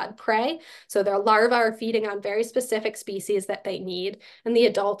arthropod prey. So their larvae are feeding on very specific species that they need, and the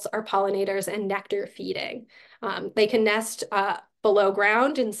adults are pollinators and nectar feeding. They can nest below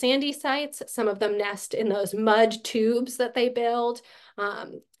ground in sandy sites. Some of them nest in those mud tubes that they build,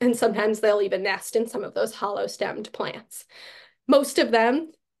 and sometimes they'll even nest in some of those hollow-stemmed plants. Most of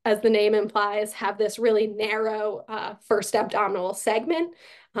them, as the name implies, have this really narrow first abdominal segment.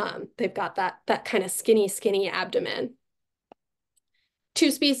 They've got that kind of skinny abdomen.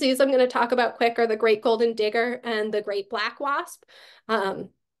 Two species I'm going to talk about quick are the great golden digger and the great black wasp.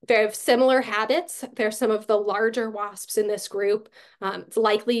 They have similar habits. They're some of the larger wasps in this group. It's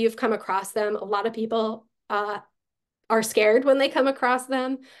likely you've come across them. A lot of people are scared when they come across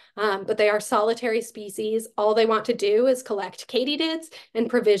them, but they are solitary species. All they want to do is collect katydids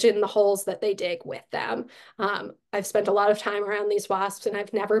and provision the holes that they dig with them. I've spent a lot of time around these wasps and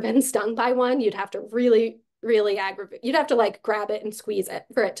I've never been stung by one. You'd have to really aggravate. You'd have to like grab it and squeeze it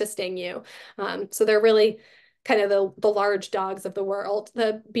for it to sting you. So they're really kind of the large dogs of the world,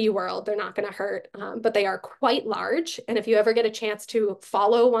 the bee world. They're not going to hurt, but they are quite large. And if you ever get a chance to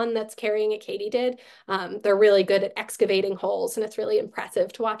follow one that's carrying a katydid, they're really good at excavating holes, and it's really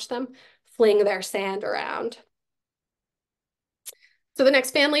impressive to watch them fling their sand around. So the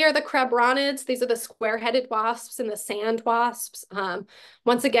next family are the crebronids. These are the square-headed wasps and the sand wasps.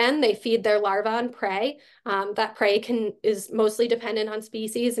 Once again, they feed their larvae on prey. That prey is mostly dependent on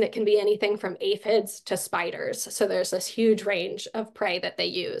species, and it can be anything from aphids to spiders. So there's this huge range of prey that they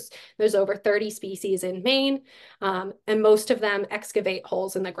use. There's over 30 species in Maine, and most of them excavate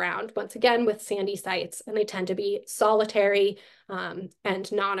holes in the ground, once again, with sandy sites, and they tend to be solitary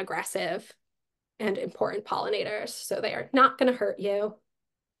and non-aggressive and important pollinators, so they are not going to hurt you.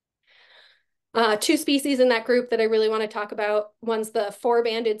 Two species in that group that I really want to talk about. One's the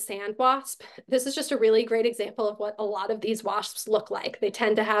four-banded sand wasp. This is just a really great example of what a lot of these wasps look like. They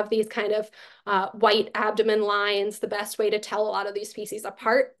tend to have these kind of white abdomen lines. The best way to tell a lot of these species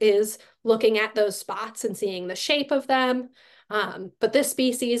apart is looking at those spots and seeing the shape of them. But this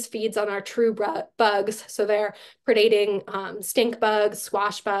species feeds on our true bugs. So they're predating stink bugs,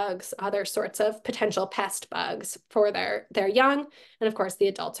 squash bugs, other sorts of potential pest bugs for their young. And of course, the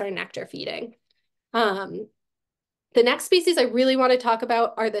adults are nectar feeding. The next species I really want to talk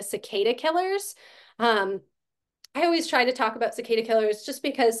about are the cicada killers. I always try to talk about cicada killers just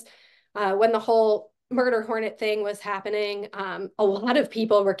because when the whole murder hornet thing was happening, a lot of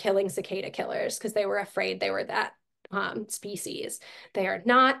people were killing cicada killers because they were afraid they were that species. They are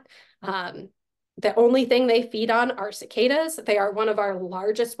not. The only thing they feed on are cicadas. They are one of our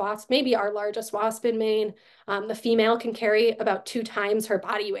largest wasps, maybe our largest wasp in Maine. The female can carry about 2 times her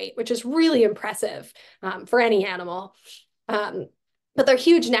body weight, which is really impressive for any animal. But they're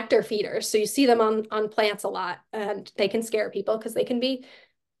huge nectar feeders. So you see them on plants a lot, and they can scare people because they can be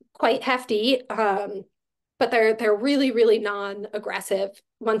quite hefty. But they're really, really non-aggressive.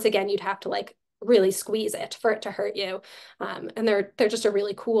 Once again, you'd have to like really squeeze it for it to hurt you. And they're just a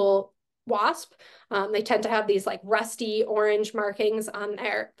really cool wasp. They tend to have these like rusty orange markings on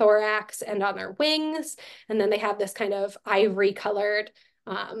their thorax and on their wings. And then they have this kind of ivory colored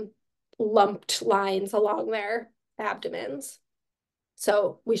lumped lines along their abdomens.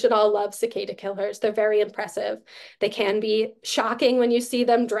 So we should all love cicada killers. They're very impressive. They can be shocking when you see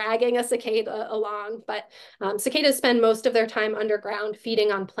them dragging a cicada along, but cicadas spend most of their time underground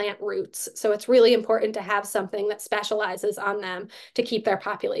feeding on plant roots. So it's really important to have something that specializes on them to keep their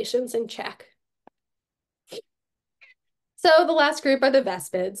populations in check. So the last group are the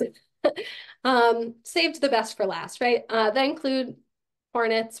vespids. Saved the best for last, right? They include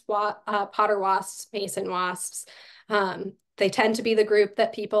hornets, potter wasps, mason wasps. They tend to be the group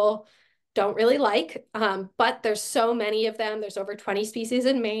that people don't really like, but there's so many of them. There's over 20 species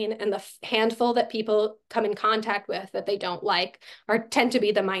in Maine, and the handful that people come in contact with that they don't like tend to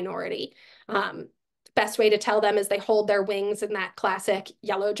be the minority. Best way to tell them is they hold their wings in that classic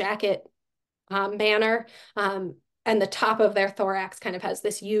yellow jacket manner, and the top of their thorax kind of has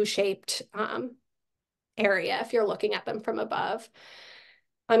this U-shaped area if you're looking at them from above.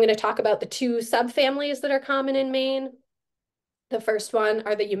 I'm going to talk about the 2 subfamilies that are common in Maine. The first one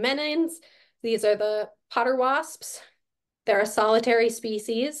are the eumenines. These are the potter wasps. They're a solitary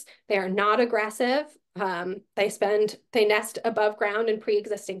species. They are not aggressive. They nest above ground in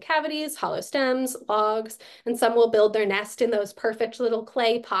pre-existing cavities, hollow stems, logs, and some will build their nest in those perfect little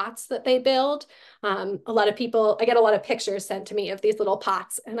clay pots that they build. I get a lot of pictures sent to me of these little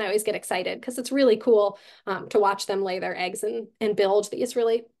pots, and I always get excited because it's really cool to watch them lay their eggs and build these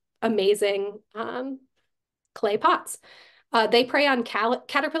really amazing clay pots. They prey on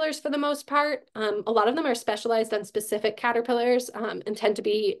caterpillars for the most part. A lot of them are specialized on specific caterpillars and tend to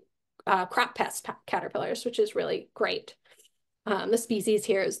be crop pest caterpillars, which is really great. The species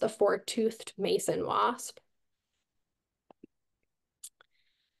here is the four-toothed mason wasp.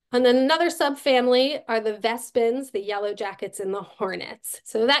 And then another subfamily are the vespins, the yellow jackets, and the hornets.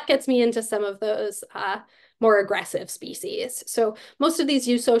 So that gets me into some of those more aggressive species. So most of these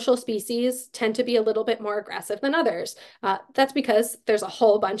eusocial species tend to be a little bit more aggressive than others. That's because there's a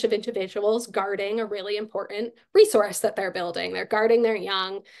whole bunch of individuals guarding a really important resource that they're building. They're guarding their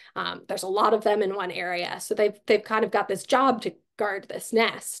young. There's a lot of them in one area. So they've kind of got this job to guard this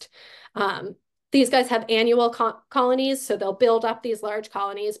nest. These guys have annual colonies, so they'll build up these large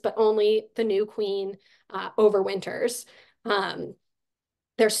colonies, but only the new queen overwinters.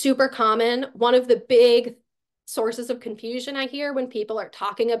 They're super common. One of the big sources of confusion I hear when people are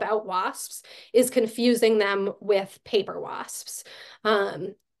talking about wasps is confusing them with paper wasps.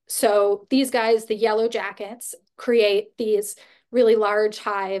 So these guys, the yellow jackets, create these really large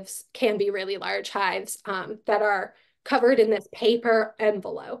hives, can be really large hives that are covered in this paper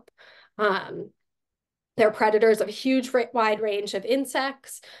envelope. They're predators of a huge wide range of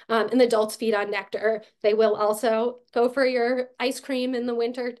insects, and the adults feed on nectar. They will also go for your ice cream in the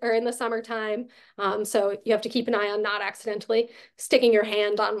winter or in the summertime. So you have to keep an eye on not accidentally sticking your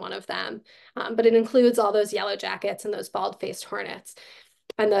hand on one of them. But it includes all those yellow jackets and those bald-faced hornets.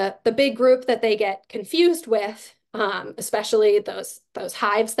 And the big group that they get confused with, especially those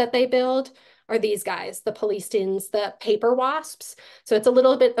hives that they build, are these guys, the Polistins, the paper wasps. So it's a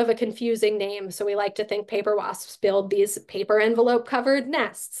little bit of a confusing name. So we like to think paper wasps build these paper envelope covered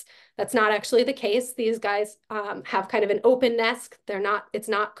nests. That's not actually the case. These guys have kind of an open nest. It's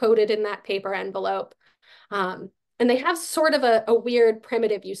not coated in that paper envelope. And they have sort of a weird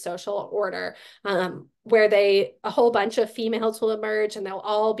primitive eusocial order where a whole bunch of females will emerge and they'll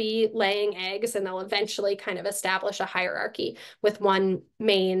all be laying eggs, and they'll eventually kind of establish a hierarchy with one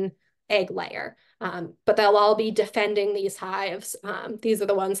main egg layer. But they'll all be defending these hives. These are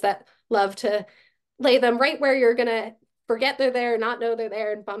the ones that love to lay them right where you're going to forget they're there, not know they're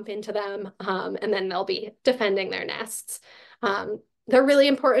there, and bump into them. And then they'll be defending their nests. They're really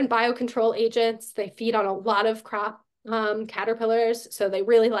important biocontrol agents. They feed on a lot of crop caterpillars. So they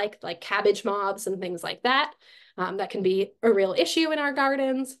really like cabbage moths and things like that. That can be a real issue in our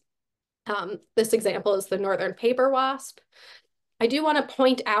gardens. This example is the northern paper wasp. I do want to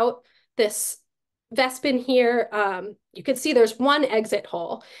point out this vespin here. You can see there's one exit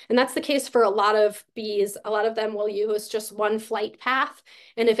hole, and that's the case for a lot of bees. A lot of them will use just one flight path.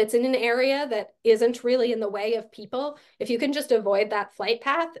 And if it's in an area that isn't really in the way of people, if you can just avoid that flight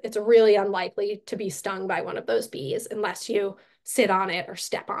path, it's really unlikely to be stung by one of those bees unless you sit on it or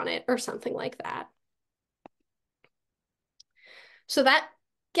step on it or something like that. So that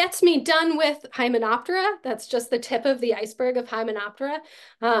gets me done with Hymenoptera. That's just the tip of the iceberg of Hymenoptera.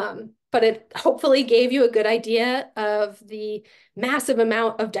 But it hopefully gave you a good idea of the massive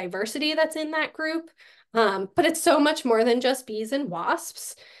amount of diversity that's in that group. But it's so much more than just bees and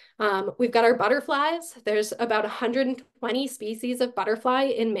wasps. We've got our butterflies. There's about 120 species of butterfly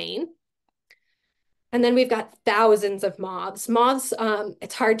in Maine. And then we've got thousands of moths. Moths,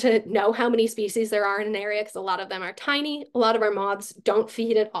 it's hard to know how many species there are in an area because a lot of them are tiny. A lot of our moths don't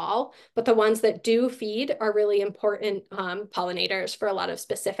feed at all, but the ones that do feed are really important pollinators for a lot of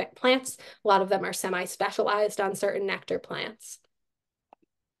specific plants. A lot of them are semi-specialized on certain nectar plants.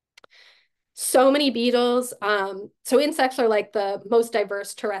 So many beetles. So insects are like the most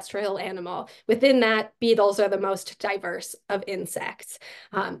diverse terrestrial animal. Within that, beetles are the most diverse of insects.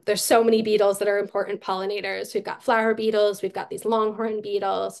 There's so many beetles that are important pollinators. We've got flower beetles. We've got these longhorn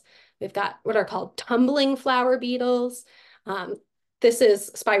beetles. We've got what are called tumbling flower beetles. This is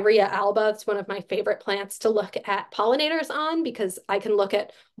Spirea alba. It's one of my favorite plants to look at pollinators on because I can look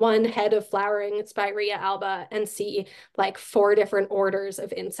at one head of flowering Spirea alba and see like 4 different orders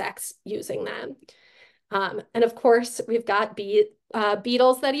of insects using them. And of course, we've got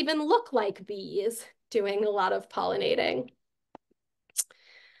beetles that even look like bees doing a lot of pollinating.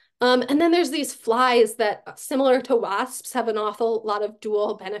 And then there's these flies that, similar to wasps, have an awful lot of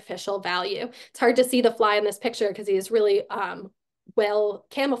dual beneficial value. It's hard to see the fly in this picture because he is really well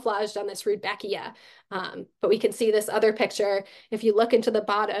camouflaged on this Rudbeckia. But we can see this other picture. If you look into the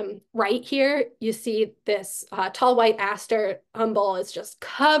bottom right here, you see this tall white aster umbel is just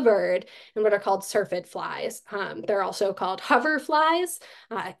covered in what are called syrphid flies. They're also called hover flies.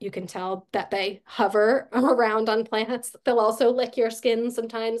 You can tell that they hover around on plants. They'll also lick your skin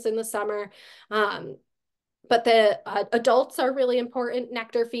sometimes in the summer. But the adults are really important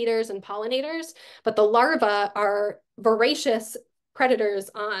nectar feeders and pollinators, but the larvae are voracious predators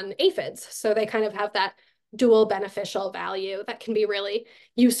on aphids. So they kind of have that dual beneficial value that can be really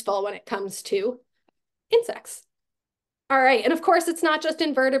useful when it comes to insects. All right, and of course, it's not just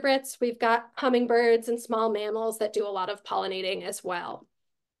invertebrates. We've got hummingbirds and small mammals that do a lot of pollinating as well.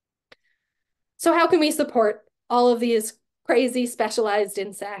 So how can we support all of these crazy specialized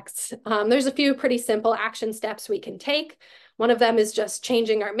insects? There's a few pretty simple action steps we can take. One of them is just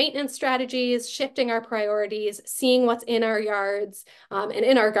changing our maintenance strategies, shifting our priorities, seeing what's in our yards and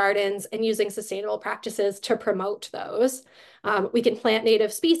in our gardens, and using sustainable practices to promote those. We can plant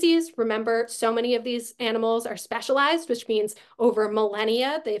native species. Remember, so many of these animals are specialized, which means over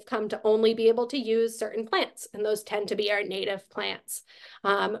millennia, they've come to only be able to use certain plants, and those tend to be our native plants.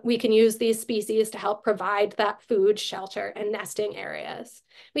 We can use these species to help provide that food, shelter, and nesting areas.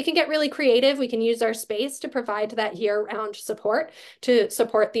 We can get really creative. We can use our space to provide that year-round support to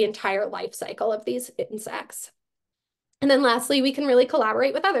support the entire life cycle of these insects. And then lastly, we can really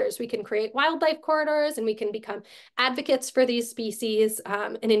collaborate with others. We can create wildlife corridors, and we can become advocates for these species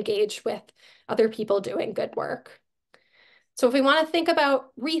and engage with other people doing good work. So if we want to think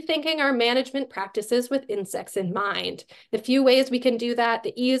about rethinking our management practices with insects in mind, the few ways we can do that,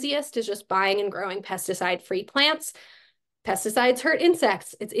 the easiest is just buying and growing pesticide-free plants. Pesticides hurt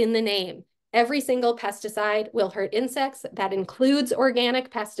insects. It's in the name. Every single pesticide will hurt insects. That includes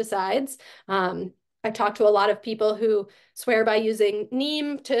organic pesticides. I've talked to a lot of people who swear by using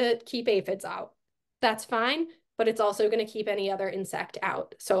neem to keep aphids out. That's fine, but it's also going to keep any other insect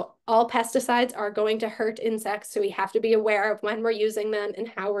out. So all pesticides are going to hurt insects, so we have to be aware of when we're using them and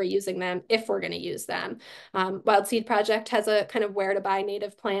how we're using them if we're going to use them. Wild Seed Project has a kind of where to buy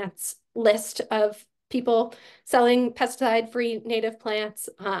native plants list of people selling pesticide-free native plants,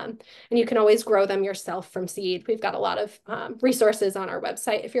 and you can always grow them yourself from seed. We've got a lot of resources on our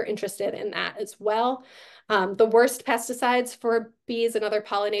website if you're interested in that as well. The worst pesticides for bees and other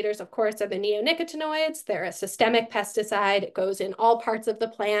pollinators, of course, are the neonicotinoids. They're a systemic pesticide. It goes in all parts of the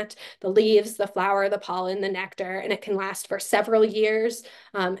plant, the leaves, the flower, the pollen, the nectar, and it can last for several years.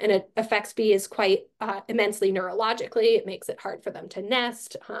 And it affects bees quite immensely neurologically. It makes it hard for them to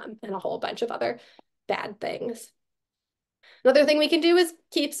nest, and a whole bunch of other bad things. Another thing we can do is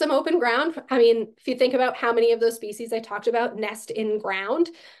keep some open ground. I mean, if you think about how many of those species I talked about nest in ground,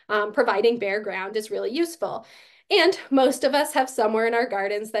 providing bare ground is really useful. And most of us have somewhere in our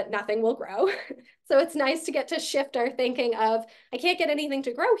gardens that nothing will grow. So it's nice to get to shift our thinking of, I can't get anything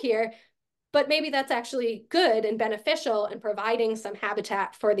to grow here, but maybe that's actually good and beneficial and providing some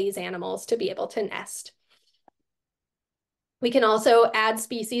habitat for these animals to be able to nest. We can also add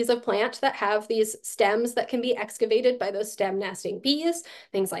species of plant that have these stems that can be excavated by those stem nesting bees,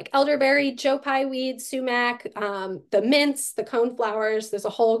 things like elderberry, joe pye weed, sumac, the mints, the coneflowers. There's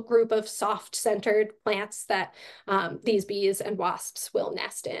a whole group of soft-centered plants that these bees and wasps will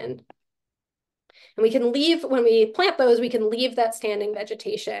nest in. And we can leave, when we plant those, we can leave that standing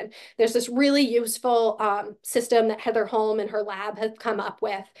vegetation. There's this really useful system that Heather Holm and her lab have come up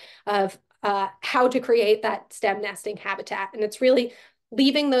with of how to create that stem nesting habitat. And it's really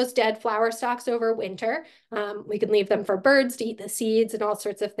leaving those dead flower stalks over winter. We can leave them for birds to eat the seeds and all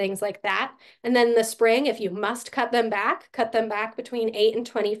sorts of things like that. And then in the spring, if you must cut them back between 8 and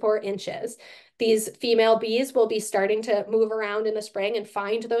 24 inches. These female bees will be starting to move around in the spring and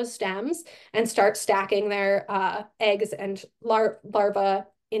find those stems and start stacking their eggs and larvae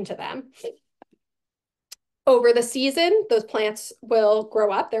into them. Over the season, those plants will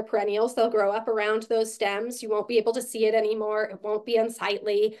grow up. They're perennials. They'll grow up around those stems. You won't be able to see it anymore. It won't be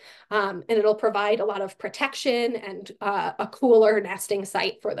unsightly, and it'll provide a lot of protection and a cooler nesting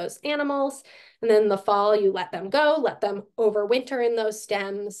site for those animals. And then in the fall, you let them go, let them overwinter in those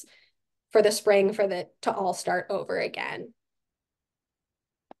stems for the spring to all start over again.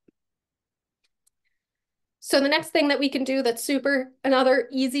 So the next thing that we can do that's another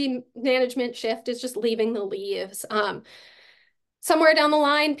easy management shift is just leaving the leaves. Somewhere down the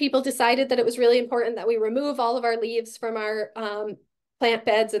line, people decided that it was really important that we remove all of our leaves from our plant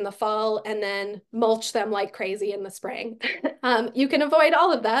beds in the fall and then mulch them like crazy in the spring. You can avoid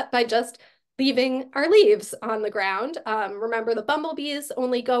all of that by just leaving our leaves on the ground. Remember, the bumblebees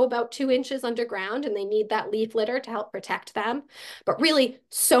only go about 2 inches underground and they need that leaf litter to help protect them. But really,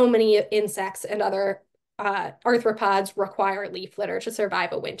 so many insects and other arthropods require leaf litter to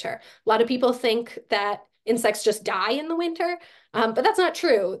survive a winter. A lot of people think that insects just die in the winter, but that's not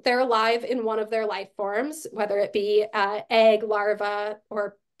true. They're alive in one of their life forms, whether it be egg, larva,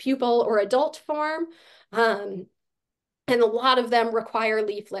 or pupal or adult form. And a lot of them require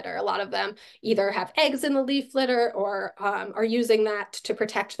leaf litter. A lot of them either have eggs in the leaf litter or are using that to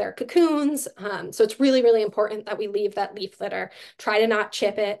protect their cocoons. So it's really, really important that we leave that leaf litter. Try to not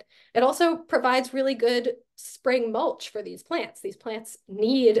chip it. It also provides really good spring mulch for these plants. These plants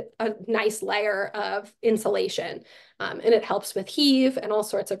need a nice layer of insulation, and it helps with heave and all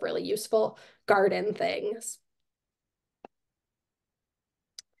sorts of really useful garden things.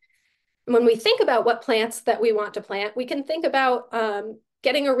 When we think about what plants that we want to plant, we can think about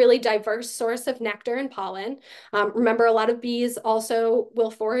getting a really diverse source of nectar and pollen. Remember, a lot of bees also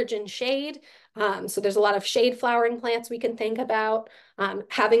will forage in shade. So there's a lot of shade flowering plants we can think about,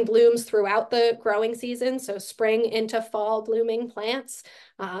 having blooms throughout the growing season. So spring into fall blooming plants.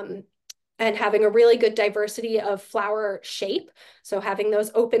 And having a really good diversity of flower shape. So having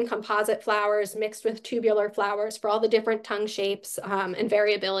those open composite flowers mixed with tubular flowers for all the different tongue shapes and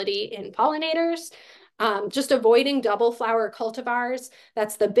variability in pollinators. Just avoiding double flower cultivars.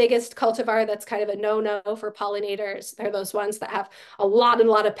 That's the biggest cultivar that's kind of a no-no for pollinators. They're those ones that have a lot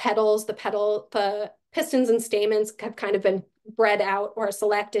of petals. The pistons and stamens have kind of been bred out or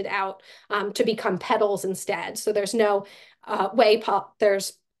selected out to become petals instead. So there's no way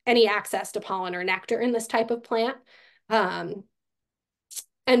there's any access to pollen or nectar in this type of plant.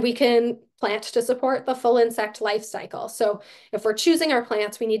 And we can plant to support the full insect life cycle. So if we're choosing our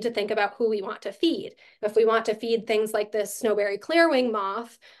plants, we need to think about who we want to feed. If we want to feed things like this snowberry clearwing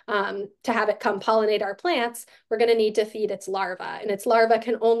moth to have it come pollinate our plants, we're going to need to feed its larva. And its larva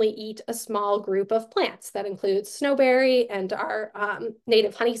can only eat a small group of plants. That includes snowberry and our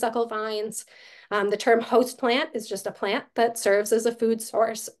native honeysuckle vines. The term host plant is just a plant that serves as a food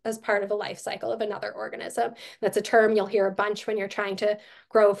source as part of a life cycle of another organism. That's a term you'll hear a bunch when you're trying to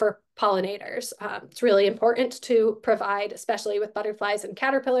grow for pollinators. It's really important to provide, especially with butterflies and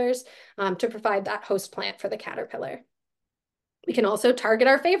caterpillars, to provide that host plant for the caterpillar. We can also target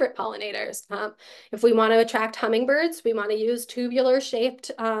our favorite pollinators. If we want to attract hummingbirds, we want to use tubular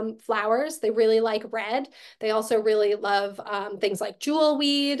shaped flowers. They really like red. They also really love things like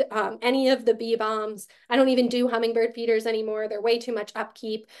jewelweed, any of the bee balms. I don't even do hummingbird feeders anymore. They're way too much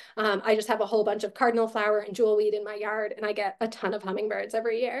upkeep. I just have a whole bunch of cardinal flower and jewelweed in my yard, and I get a ton of hummingbirds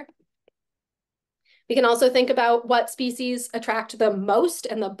every year. We can also think about what species attract the most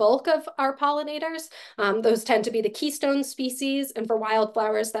and the bulk of our pollinators. Those tend to be the keystone species, and for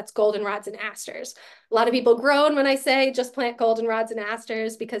wildflowers, that's goldenrods and asters. A lot of people groan when I say just plant goldenrods and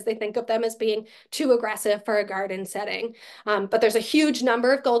asters because they think of them as being too aggressive for a garden setting. But there's a huge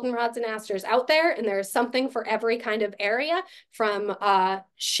number of goldenrods and asters out there, and there's something for every kind of area, from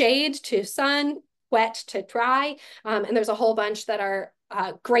shade to sun, wet to dry, and there's a whole bunch that are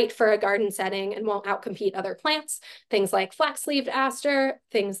great for a garden setting and won't outcompete other plants. Things like flax-leaved aster,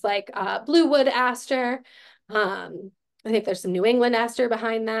 things like bluewood aster. I think there's some New England aster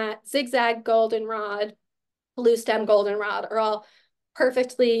behind that. Zigzag goldenrod, blue stem goldenrod are all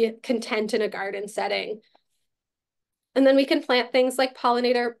perfectly content in a garden setting. And then we can plant things like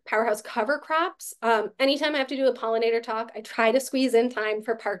pollinator powerhouse cover crops. Anytime I have to do a pollinator talk, I try to squeeze in time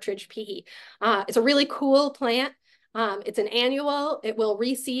for partridge pea. It's a really cool plant. It's an annual. It will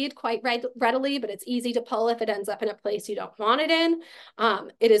reseed quite readily, but it's easy to pull if it ends up in a place you don't want it in.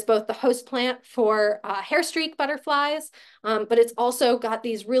 It is both the host plant for hair streak butterflies, but it's also got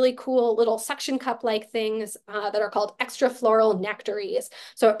these really cool little suction cup-like things that are called extrafloral nectaries.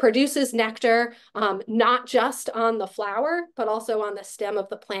 So it produces nectar not just on the flower, but also on the stem of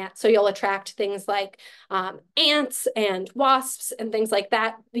the plant. So you'll attract things like ants and wasps and things like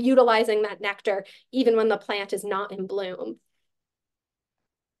that, utilizing that nectar even when the plant is not in bloom.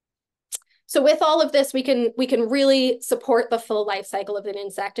 So with all of this, we can really support the full life cycle of an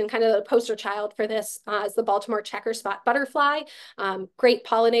insect, and kind of the poster child for this is the Baltimore checker spot butterfly. Great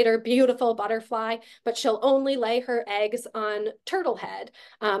pollinator, beautiful butterfly, but she'll only lay her eggs on turtlehead,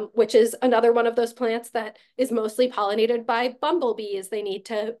 which is another one of those plants that is mostly pollinated by bumblebees. They need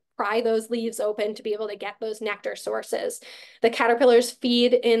to pry those leaves open to be able to get those nectar sources. The caterpillars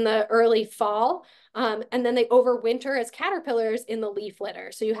feed in the early fall, and then they overwinter as caterpillars in the leaf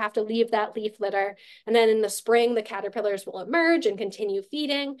litter. So you have to leave that leaf litter. And then in the spring, the caterpillars will emerge and continue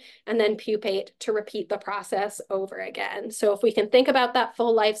feeding and then pupate to repeat the process over again. So if we can think about that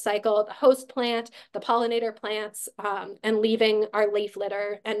full life cycle, the host plant, the pollinator plants, and leaving our leaf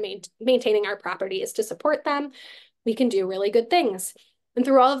litter and maintaining our properties to support them, we can do really good things. And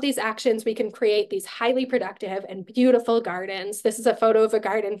through all of these actions, we can create these highly productive and beautiful gardens. This is a photo of a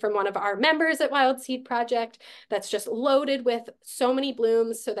garden from one of our members at Wild Seed Project that's just loaded with so many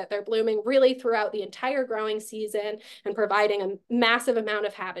blooms so that they're blooming really throughout the entire growing season and providing a massive amount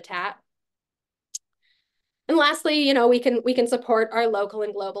of habitat. And lastly, you know, we can support our local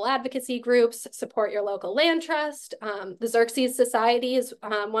and global advocacy groups, support your local land trust. The Xerxes Society is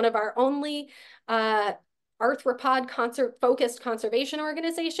one of our only arthropod focused conservation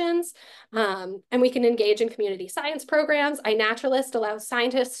organizations, and we can engage in community science programs. iNaturalist allows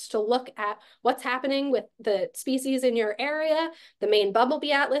scientists to look at what's happening with the species in your area. The Maine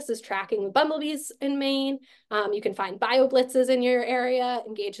Bumblebee Atlas is tracking the bumblebees in Maine. You can find bioblitzes in your area,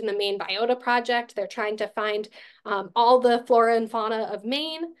 engage in the Maine Biota Project. They're trying to find all the flora and fauna of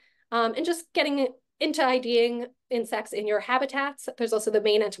Maine, and just getting into IDing insects in your habitats. There's also the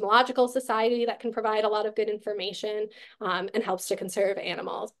Maine Entomological Society that can provide a lot of good information and helps to conserve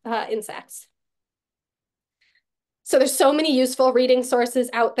insects. So there's so many useful reading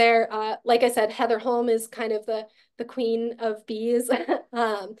sources out there. Like I said, Heather Holm is kind of the queen of bees.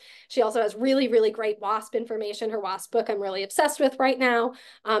 She also has really, really great wasp information. Her wasp book I'm really obsessed with right now.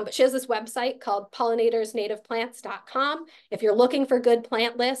 But she has this website called pollinatornativplants.com. If you're looking for good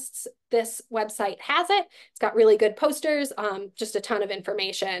plant lists, this website has it. It's got really good posters, just a ton of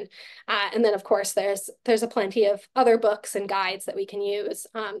information. And then of course, there's a plenty of other books and guides that we can use.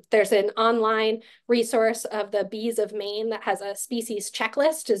 There's an online resource of the bees of Maine that has a species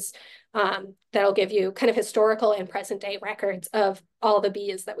checklist, is that'll give you kind of historical and present day records of all the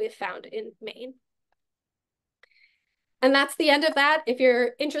bees that we've found in Maine. And that's the end of that. If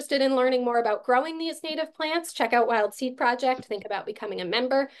you're interested in learning more about growing these native plants, check out Wild Seed Project. Think about becoming a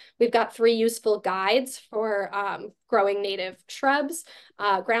member. We've got 3 useful guides for growing native shrubs,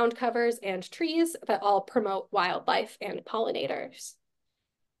 ground covers, and trees that all promote wildlife and pollinators.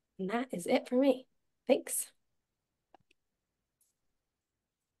 And that is it for me. Thanks.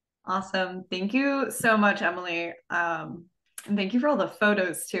 Awesome. Thank you so much, Emily. And thank you for all the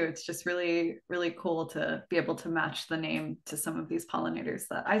photos too. It's just really, really cool to be able to match the name to some of these pollinators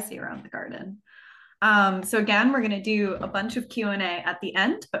that I see around the garden. So again, we're going to do a bunch of Q&A at the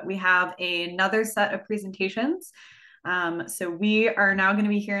end, but we have another set of presentations. So we are now going to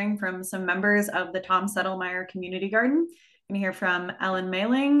be hearing from some members of the Tom Settlemire Community Garden. We're going to hear from Ellen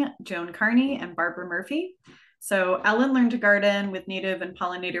Mailing, Joan Carney, and Barbara Murphy. So Ellen learned to garden with native and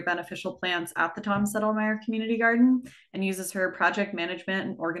pollinator beneficial plants at the Tom Settlemire Community Garden and uses her project management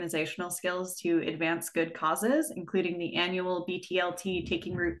and organizational skills to advance good causes, including the annual BTLT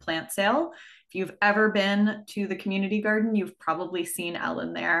Taking Root plant sale. If you've ever been to the community garden, you've probably seen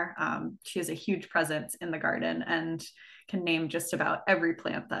Ellen there. She has a huge presence in the garden and can name just about every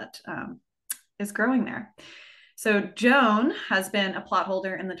plant that is growing there. So Joan has been a plot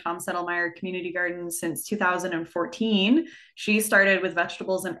holder in the Tom Settlemire Community Garden since 2014. She started with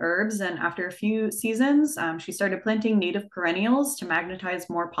vegetables and herbs, and after a few seasons, she started planting native perennials to magnetize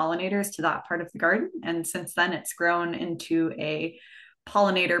more pollinators to that part of the garden. And since then, it's grown into a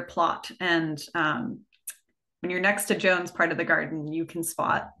pollinator plot. And when you're next to Joan's part of the garden, you can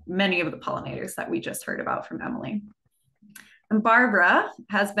spot many of the pollinators that we just heard about from Emily. And Barbara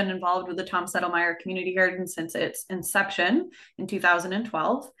has been involved with the Tom Settlemire Community Garden since its inception in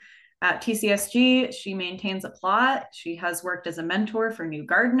 2012. At TCSG, she maintains a plot. She has worked as a mentor for new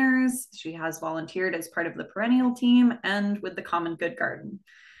gardeners. She has volunteered as part of the perennial team and with the Common Good Garden.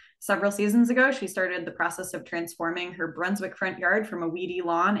 Several seasons ago, she started the process of transforming her Brunswick front yard from a weedy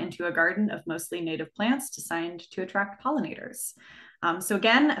lawn into a garden of mostly native plants designed to attract pollinators. So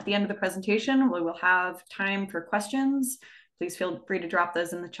again, at the end of the presentation, we will have time for questions. Please feel free to drop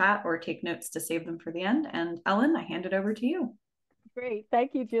those in the chat or take notes to save them for the end. And Ellen, I hand it over to you. Great.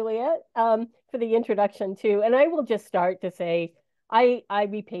 Thank you, Juliet, for the introduction too. And I will just start to say, I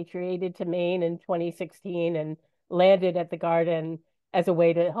repatriated to Maine in 2016 and landed at the garden as a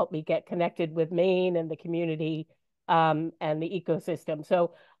way to help me get connected with Maine and the community and the ecosystem.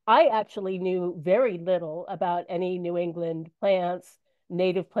 So I actually knew very little about any New England plants,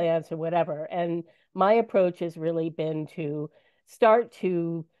 native plants or whatever. And my approach has really been to start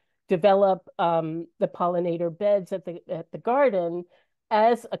to develop the pollinator beds at the garden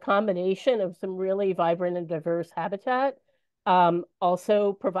as a combination of some really vibrant and diverse habitat,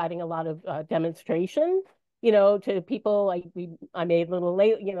 also providing a lot of demonstration, to people. I made little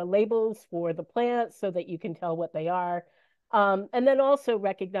labels for the plants so that you can tell what they are, and then also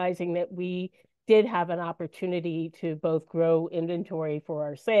recognizing that we did have an opportunity to both grow inventory for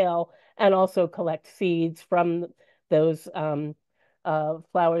our sale and also collect seeds from those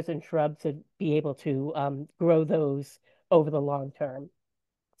flowers and shrubs to be able to grow those over the long term.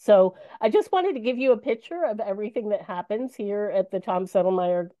 So I just wanted to give you a picture of everything that happens here at the Tom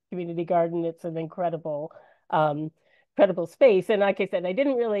Settlemire Community Garden. It's an incredible space. And like I said, I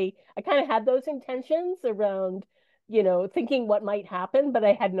kind of had those intentions around, thinking what might happen, but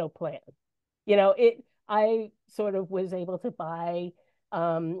I had no plan. I sort of was able to buy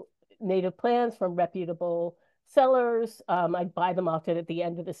native plants from reputable sellers. I'd buy them often at the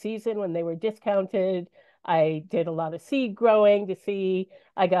end of the season when they were discounted. I did a lot of seed growing to see.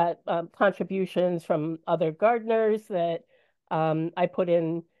 I got contributions from other gardeners that I put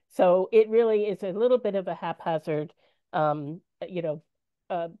in. So it really is a little bit of a haphazard,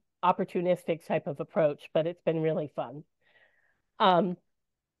 opportunistic type of approach, but it's been really fun.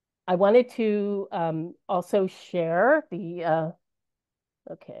 I wanted to also share the,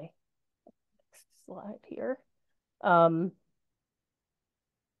 okay, next slide here.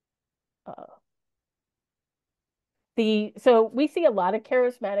 So we see a lot of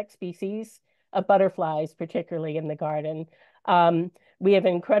charismatic species of butterflies, particularly in the garden. We have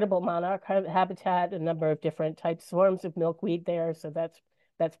incredible monarch habitat, a number of different types, forms of milkweed there, so that's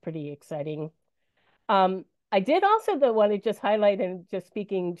pretty exciting. I did also, though, want to just highlight, and just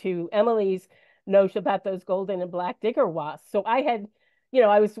speaking to Emily's notion about those golden and black digger wasps. So I had,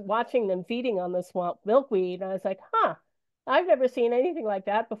 I was watching them feeding on the swamp milkweed, and I was like, I've never seen anything like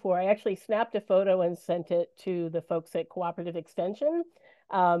that before. I actually snapped a photo and sent it to the folks at Cooperative Extension.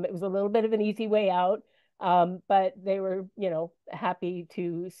 It was a little bit of an easy way out. But they were, happy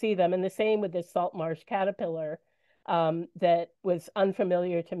to see them. And the same with the salt marsh caterpillar that was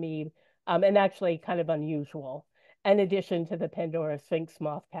unfamiliar to me and actually kind of unusual. In addition to the Pandora sphinx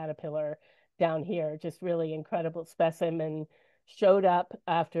moth caterpillar down here, just really incredible specimen. Showed up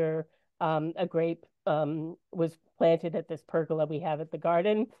after a grape was planted at this pergola we have at the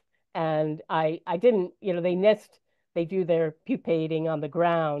garden. And I didn't, they do their pupating on the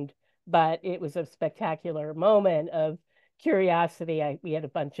ground, but it was a spectacular moment of curiosity. We had a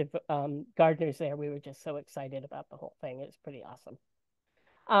bunch of gardeners there. We were just so excited about the whole thing. It was pretty awesome.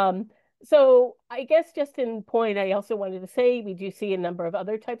 So I guess just in point, I also wanted to say we do see a number of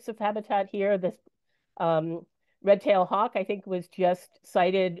other types of habitat here. This red-tailed hawk, I think, was just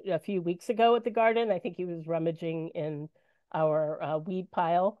sighted a few weeks ago at the garden. I think he was rummaging in our weed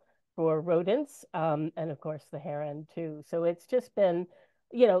pile for rodents, and of course the heron too. So it's just been,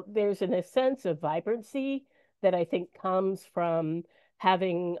 there's a sense of vibrancy that I think comes from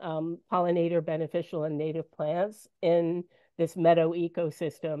having pollinator beneficial and native plants in this meadow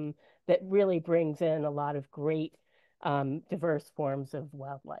ecosystem that really brings in a lot of great diverse forms of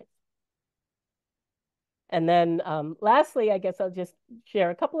wildlife. And then lastly, I guess I'll just share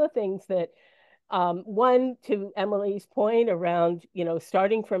a couple of things that, one, to Emily's point around,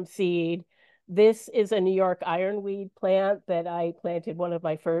 starting from seed. This is a New York ironweed plant that I planted one of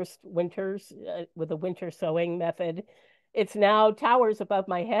my first winters with a winter sowing method. It's now towers above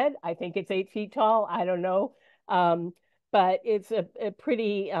my head. I think it's 8 feet tall. I don't know. But it's a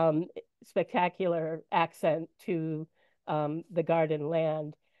pretty spectacular accent to the garden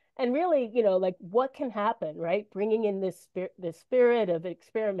land. And really, like what can happen, right? Bringing in this spirit of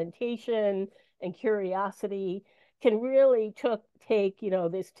experimentation and curiosity can really take,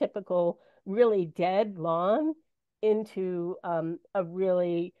 this typical really dead lawn into a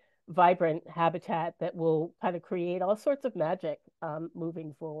really vibrant habitat that will kind of create all sorts of magic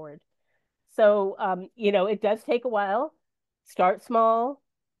moving forward. So, it does take a while. Start small,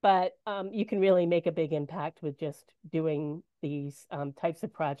 but you can really make a big impact with just doing these types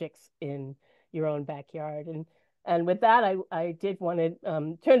of projects in your own backyard. And with that, I did want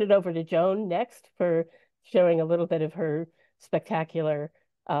to turn it over to Joan next for showing a little bit of her spectacular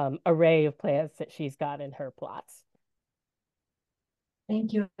array of plants that she's got in her plots.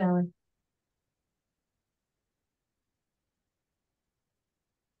 Thank you, Ellen.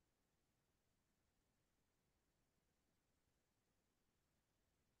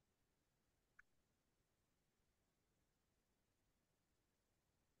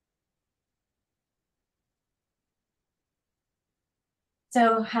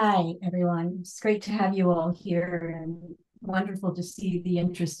 So, hi, everyone. It's great to have you all here and wonderful to see the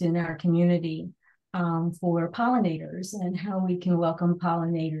interest in our community for pollinators and how we can welcome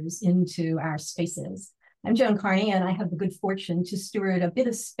pollinators into our spaces. I'm Joan Carney, and I have the good fortune to steward a bit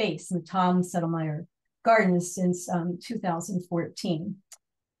of space in the Tom Settlemire Garden since 2014.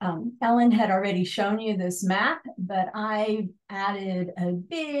 Ellen had already shown you this map, but I added a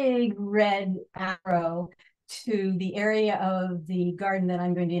big red arrow to the area of the garden that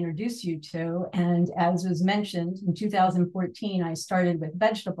I'm going to introduce you to. And as was mentioned, in 2014, I started with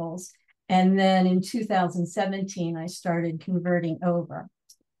vegetables. And then in 2017, I started converting over.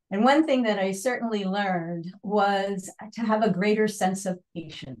 And one thing that I certainly learned was to have a greater sense of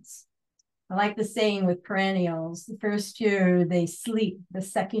patience. I like the saying with perennials, the first year they sleep, the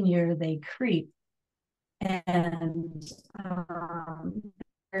second year they creep, and the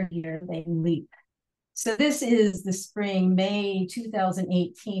third year they leap. So this is the spring, May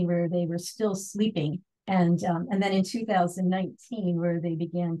 2018, where they were still sleeping, and then in 2019, where they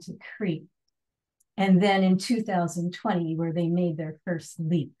began to creep, and then in 2020, where they made their first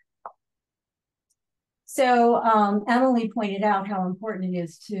leap. So Emily pointed out how important it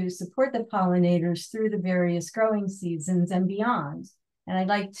is to support the pollinators through the various growing seasons and beyond. And I'd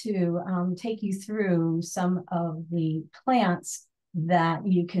like to take you through some of the plants that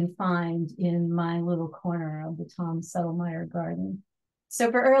you can find in my little corner of the Tom Settlemire Garden.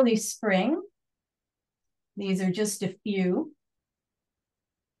 So for early spring, these are just a few.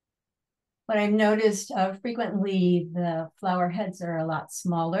 What I've noticed frequently, the flower heads are a lot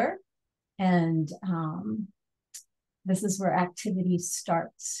smaller, and this is where activity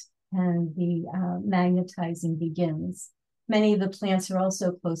starts and the magnetizing begins. Many of the plants are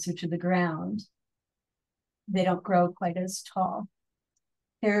also closer to the ground. They don't grow quite as tall.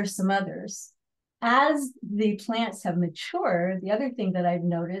 There are some others. As the plants have matured, the other thing that I've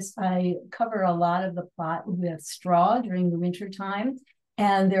noticed, I cover a lot of the plot with straw during the winter time,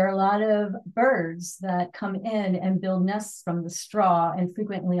 And there are a lot of birds that come in and build nests from the straw. And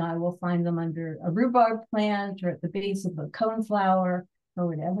frequently I will find them under a rhubarb plant or at the base of a coneflower or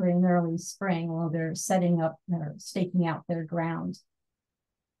whatever in early spring while they're setting up or staking out their ground.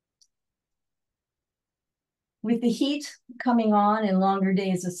 With the heat coming on and longer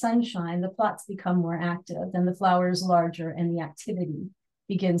days of sunshine, the plots become more active and the flowers larger and the activity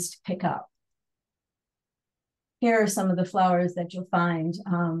begins to pick up. Here are some of the flowers that you'll find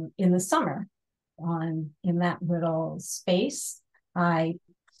in the summer in that little space. I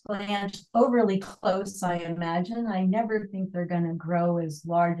plant overly close, I imagine. I never think they're going to grow as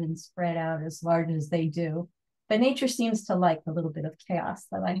large and spread out as large as they do. But nature seems to like a little bit of chaos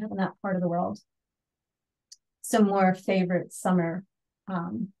that I have in that part of the world. Some more favorite summer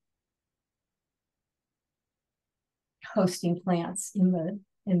hosting plants in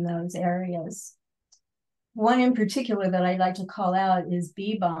those areas. One in particular that I'd like to call out is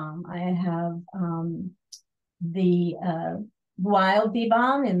bee balm. I have the wild bee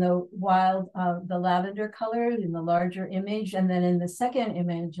balm in the wild, the lavender color in the larger image. And then in the second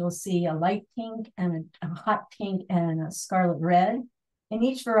image, you'll see a light pink and a hot pink and a scarlet red. And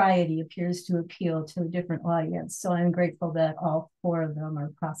each variety appears to appeal to a different audience. So I'm grateful that all 4 of them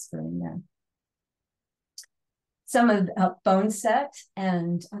are prospering there. Some of boneset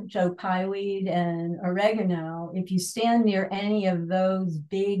and Joe Pyeweed and oregano, if you stand near any of those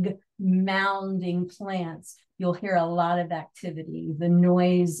big mounding plants, you'll hear a lot of activity. The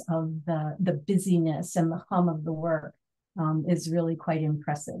noise of the busyness and the hum of the work is really quite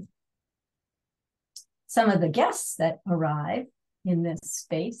impressive. Some of the guests that arrive in this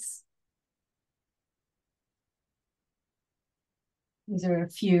space. These are a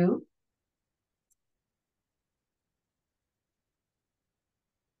few.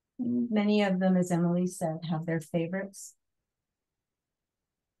 Many of them, as Emily said, have their favorites.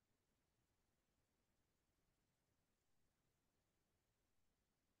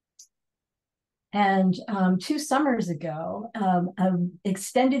 And 2 summers ago, an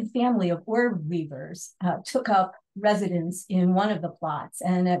extended family of orb weavers took up residence in one of the plots.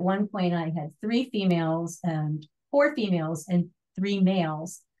 And at one point I had 4 females and 3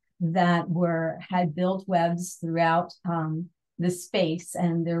 males that had built webs throughout the space,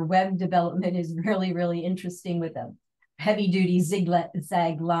 and their web development is really, really interesting with a heavy-duty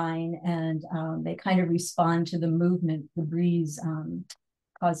zigzag line, and they kind of respond to the movement the breeze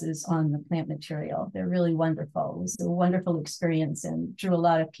causes on the plant material. They're really wonderful. It was a wonderful experience and drew a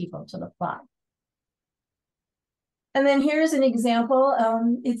lot of people to the plot. And then here's an example.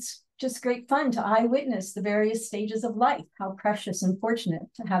 It's just great fun to eyewitness the various stages of life. How precious and fortunate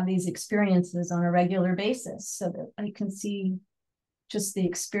to have these experiences on a regular basis so that I can see just the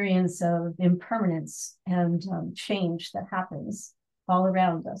experience of impermanence and change that happens all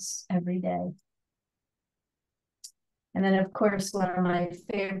around us every day. And then, of course, one of my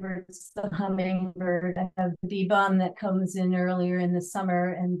favorites, the hummingbird. I have the bee balm that comes in earlier in the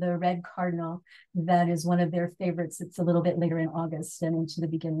summer, and the red cardinal, that is one of their favorites. It's a little bit later in August and into the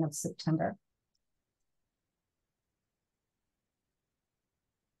beginning of September.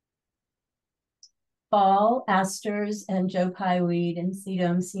 Fall, asters, and Joe Pyeweed and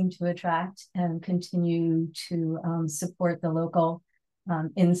sedum seem to attract and continue to support the local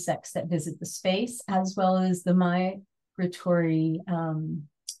insects that visit the space, as well as the migratory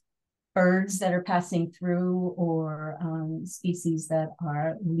birds that are passing through, or species that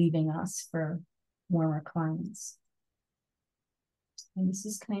are leaving us for warmer climates. And this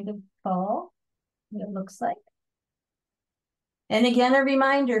is kind of fall, what it looks like. And again, a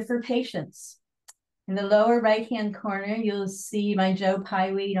reminder for patience. In the lower right-hand corner, you'll see my Joe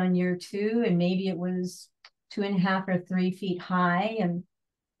Pyeweed on year 2, and maybe it was 2.5 or 3 feet high. And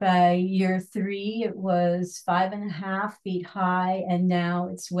by year 3, it was 5.5 feet high, and now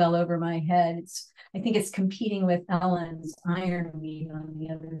it's well over my head. I think it's competing with Ellen's ironweed on the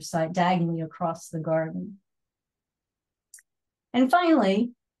other side, diagonally across the garden. And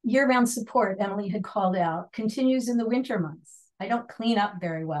finally, year-round support, Emily had called out, continues in the winter months. I don't clean up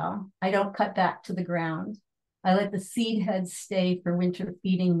very well. I don't cut back to the ground. I let the seed heads stay for winter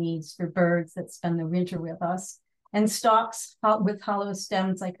feeding needs for birds that spend the winter with us. And stalks with hollow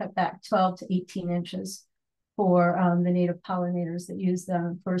stems, I cut back 12 to 18 inches for the native pollinators that use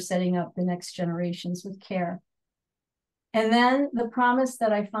them for setting up the next generations with care. And then the promise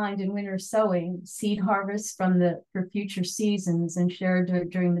that I find in winter sowing, seed harvest for future seasons and shared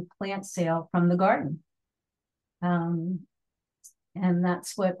during the plant sale from the garden. And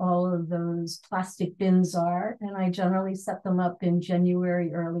that's what all of those plastic bins are. And I generally set them up in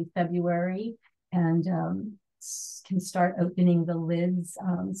January, early February. And can start opening the lids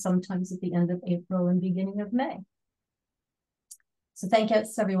sometimes at the end of April and beginning of May. So thank you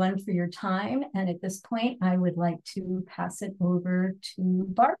everyone for your time. And at this point, I would like to pass it over to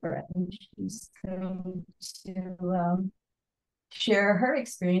Barbara. And she's going to share her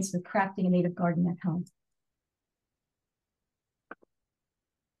experience with crafting a native garden at home.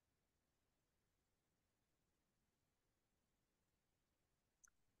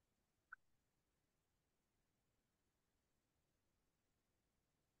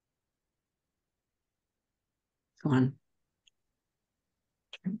 Go on.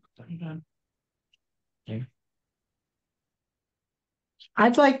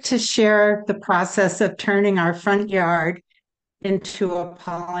 I'd like to share the process of turning our front yard into a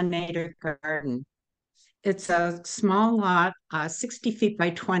pollinator garden. It's a small lot, 60 feet by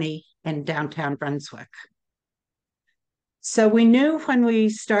 20 in downtown Brunswick. So we knew when we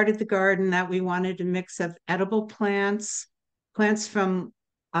started the garden that we wanted a mix of edible plants, plants from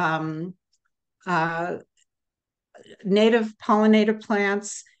native pollinator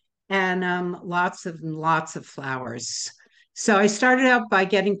plants, and lots of flowers. So I started out by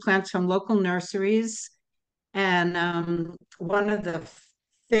getting plants from local nurseries. And one of the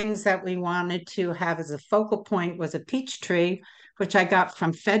things that we wanted to have as a focal point was a peach tree, which I got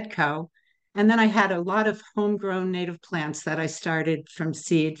from Fedco. And then I had a lot of homegrown native plants that I started from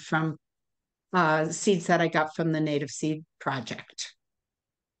seeds that I got from the Native Seed Project.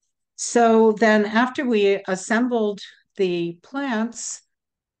 So then after we assembled the plants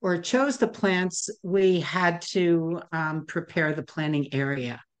or chose the plants, we had to prepare the planting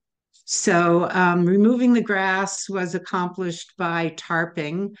area. So removing the grass was accomplished by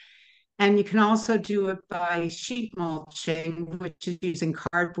tarping, and you can also do it by sheet mulching, which is using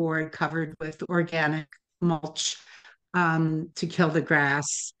cardboard covered with organic mulch to kill the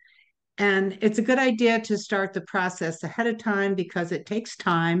grass. And it's a good idea to start the process ahead of time because it takes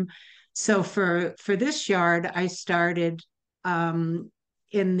time. So for this yard, I started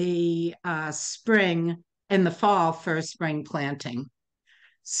in the spring, in the fall for spring planting.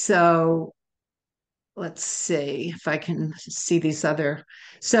 So let's see if I can see these other.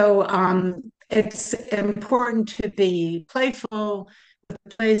 So it's important to be playful with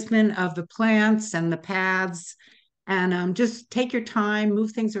the placement of the plants and the paths, and just take your time,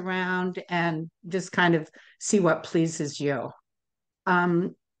 move things around, and just kind of see what pleases you.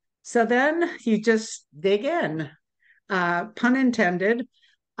 So then you just dig in, pun intended.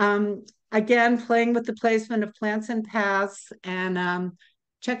 Again, playing with the placement of plants and paths, and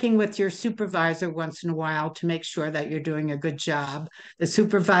checking with your supervisor once in a while to make sure that you're doing a good job. The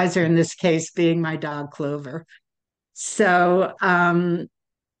supervisor in this case being my dog Clover. So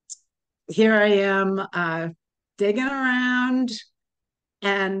here I am digging around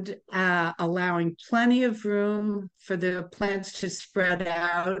and allowing plenty of room for the plants to spread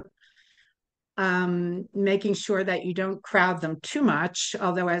out. Making sure that you don't crowd them too much,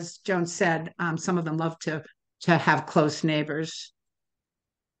 although as Joan said, some of them love to have close neighbors.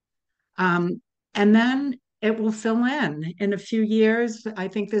 And then it will fill in a few years. I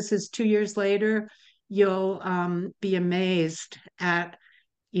think this is 2 years later, you'll be amazed at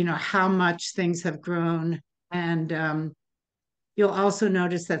how much things have grown. And you'll also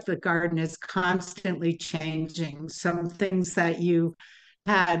notice that the garden is constantly changing. Some things that you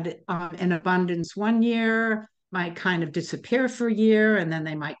had in abundance one year might kind of disappear for a year, and then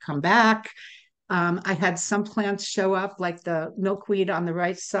they might come back. I had some plants show up, like the milkweed on the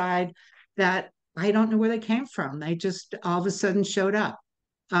right side, that I don't know where they came from. They just all of a sudden showed up.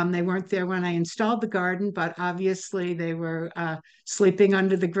 They weren't there when I installed the garden, but obviously they were sleeping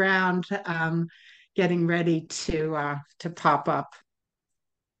under the ground, getting ready to pop up.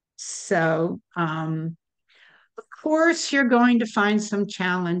 So of course, you're going to find some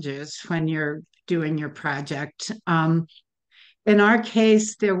challenges when you're doing your project. In our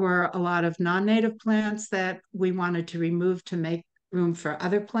case, there were a lot of non-native plants that we wanted to remove to make room for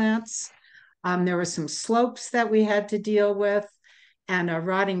other plants. There were some slopes that we had to deal with and a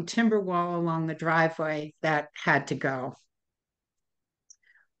rotting timber wall along the driveway that had to go.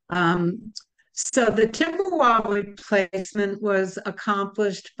 So the timber wall replacement was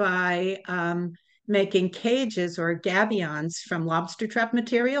accomplished by making cages or gabions from lobster trap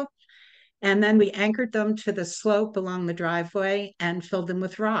material. And then we anchored them to the slope along the driveway and filled them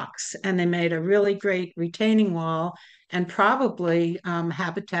with rocks. And they made a really great retaining wall and probably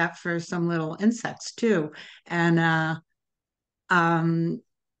habitat for some little insects too. And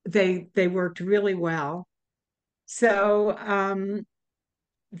they worked really well. So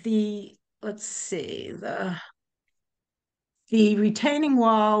let's see, the retaining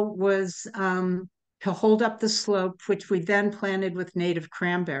wall was to hold up the slope, which we then planted with native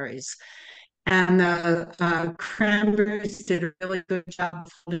cranberries. And the cranberries did a really good job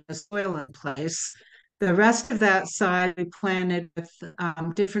holding the soil in place. The rest of that side we planted with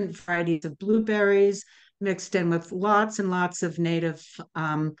different varieties of blueberries mixed in with lots and lots of native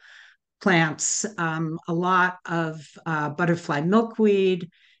plants, a lot of butterfly milkweed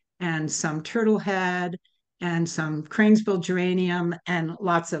and some turtlehead and some cranesbill geranium and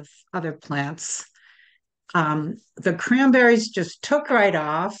lots of other plants. The cranberries just took right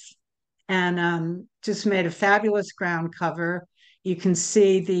off and just made a fabulous ground cover. You can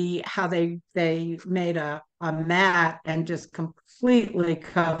see how they made a mat and just completely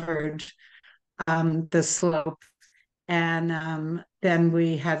covered the slope. And then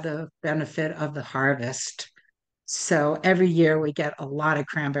we had the benefit of the harvest. So every year we get a lot of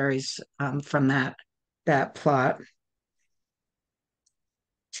cranberries from that plot.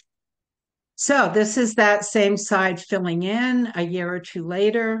 So this is that same side filling in a year or two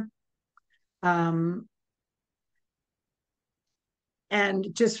later. And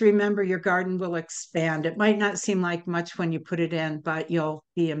just remember, your garden will expand. It might not seem like much when you put it in, but you'll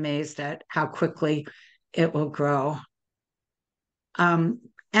be amazed at how quickly it will grow. And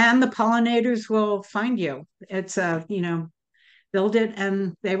the pollinators will find you. It's build it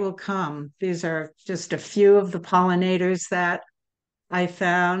and they will come. These are just a few of the pollinators that I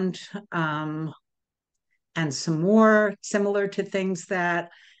found, and some more similar to things that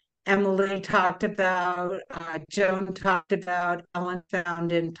Emily talked about, Joan talked about, Ellen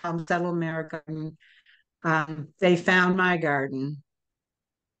found in Tom Settlemire Garden. They found my garden.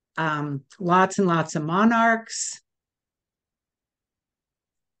 Lots and lots of monarchs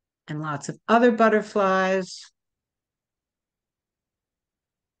and lots of other butterflies.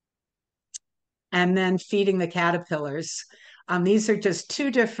 And then feeding the caterpillars. These are just two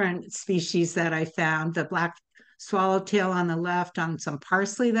different species that I found. The black swallowtail on the left on some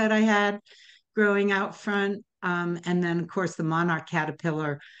parsley that I had growing out front. And then, of course, the monarch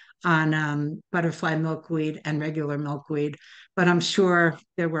caterpillar on butterfly milkweed and regular milkweed. But I'm sure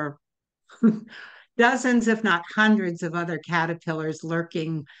there were dozens, if not hundreds, of other caterpillars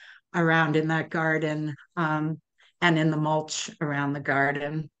lurking around in that garden and in the mulch around the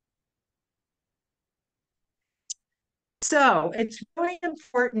garden. So it's really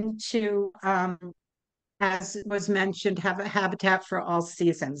important to, as was mentioned, have a habitat for all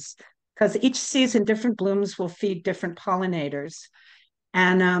seasons, because each season different blooms will feed different pollinators.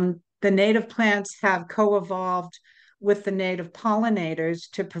 And the native plants have co-evolved with the native pollinators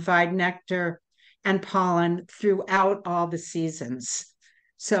to provide nectar and pollen throughout all the seasons.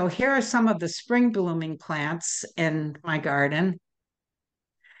 So here are some of the spring blooming plants in my garden.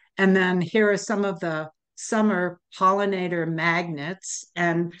 And then here are some of the summer pollinator magnets.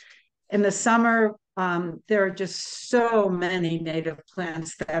 And in the summer, there are just so many native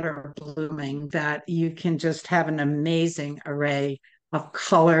plants that are blooming that you can just have an amazing array of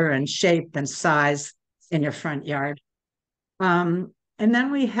color and shape and size in your front yard. And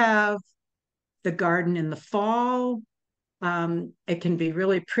then we have the garden in the fall. It can be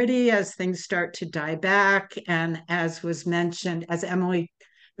really pretty as things start to die back. And as was mentioned, as Emily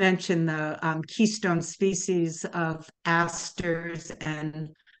mentioned, the keystone species of asters and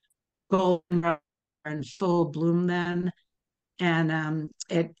goldenrod are in full bloom then. And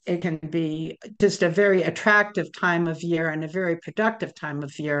it can be just a very attractive time of year and a very productive time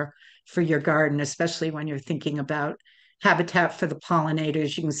of year for your garden, especially when you're thinking about habitat for the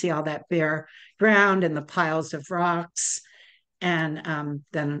pollinators. You can see all that bare ground and the piles of rocks. And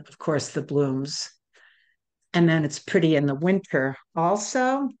then, of course, the blooms. And then it's pretty in the winter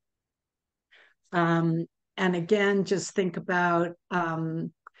also. And again, just think about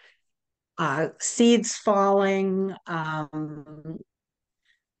seeds falling and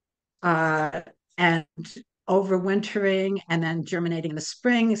overwintering and then germinating in the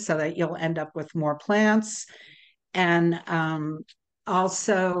spring so that you'll end up with more plants. And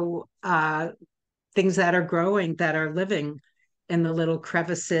also things that are growing, that are living in the little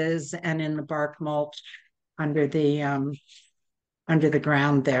crevices and in the bark mulch under the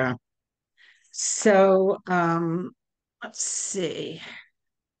ground there. So let's see.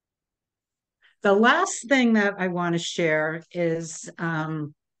 The last thing that I want to share is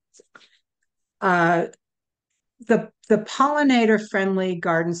the pollinator-friendly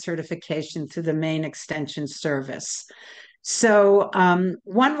garden certification through the Maine Extension Service. So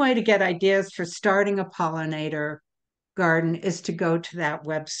one way to get ideas for starting a pollinator garden is to go to that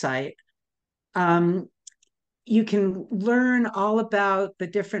website. you can learn all about the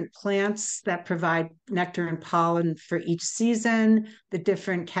different plants that provide nectar and pollen for each season, the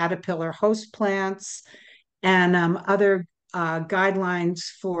different caterpillar host plants, and other guidelines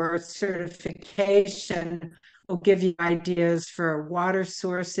for certification will give you ideas for water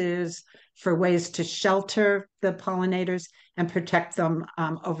sources, for ways to shelter the pollinators and protect them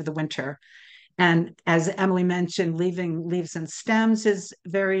over the winter. And as Emily mentioned, leaving leaves and stems is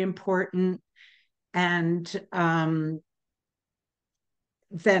very important. And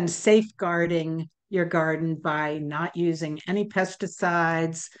then safeguarding your garden by not using any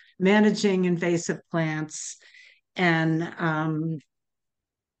pesticides, managing invasive plants, and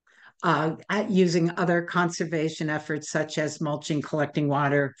using other conservation efforts such as mulching, collecting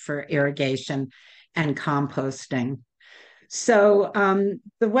water for irrigation, and composting. So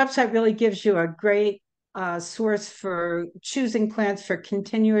the website really gives you a great source for choosing plants for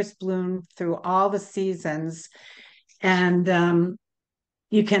continuous bloom through all the seasons. And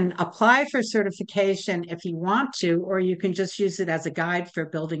you can apply for certification if you want to, or you can just use it as a guide for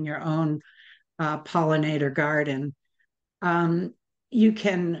building your own pollinator garden. You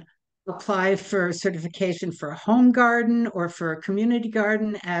can apply for certification for a home garden or for a community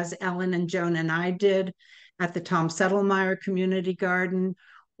garden, as Ellen and Joan and I did at the Tom Settlemire Community Garden,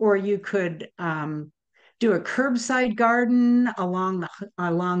 or you could do a curbside garden along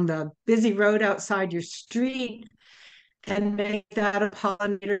the busy road outside your street and make that a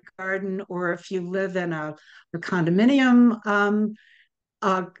pollinator garden. Or if you live in a condominium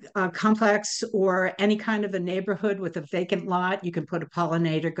complex or any kind of a neighborhood with a vacant lot, you can put a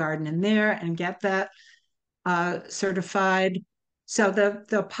pollinator garden in there and get that certified. So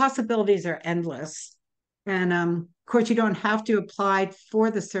the possibilities are endless. And of course, you don't have to apply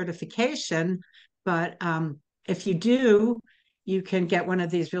for the certification, but if you do, you can get one of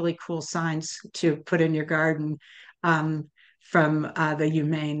these really cool signs to put in your garden from the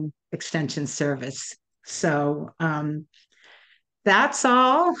Humane Extension Service. So that's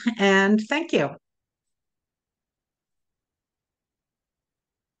all, and thank you.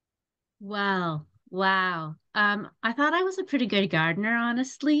 Wow. Wow. I thought I was a pretty good gardener,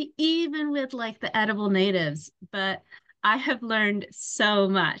 honestly, even with like the edible natives, but I have learned so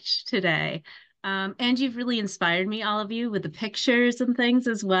much today. And you've really inspired me, all of you, with the pictures and things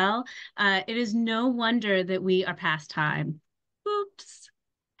as well. It is no wonder that we are past time. Oops.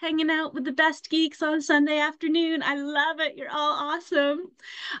 Hanging out with the best geeks on Sunday afternoon. I love it. You're all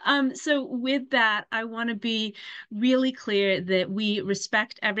awesome. So with that, I want to be really clear that we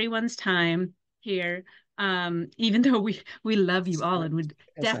respect everyone's time here. Even though we love you all and would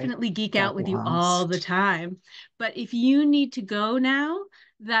definitely geek out with you all the time. But if you need to go now,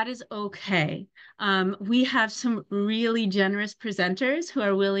 that is okay. We have some really generous presenters who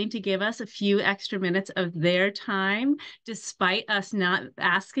are willing to give us a few extra minutes of their time, despite us not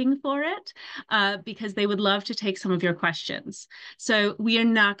asking for it, because they would love to take some of your questions. So we are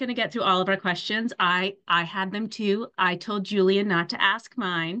not going to get through all of our questions. I had them too. I told Julia not to ask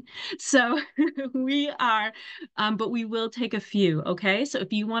mine. So we are, but we will take a few, okay? So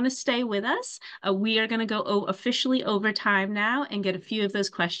if you want to stay with us, we are going to go officially over time now and get a few of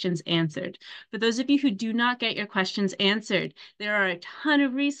those questions answered. For those of you who do not get your questions answered, there are a ton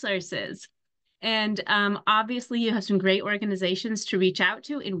of resources. And obviously you have some great organizations to reach out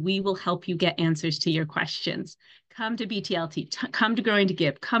to, and we will help you get answers to your questions. Come to BTLT, come to Growing to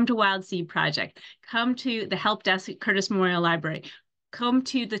Give, come to Wild Seed Project, come to the help desk at Curtis Memorial Library, come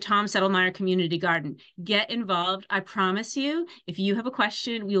to the Tom Settlemire Community Garden. Get involved. I promise you, if you have a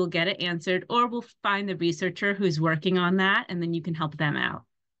question, we will get it answered, or we'll find the researcher who's working on that, and then you can help them out.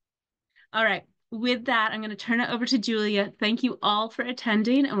 All right. With that, I'm going to turn it over to Julia. Thank you all for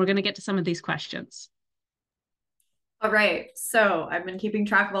attending, and we're going to get to some of these questions. All right. So I've been keeping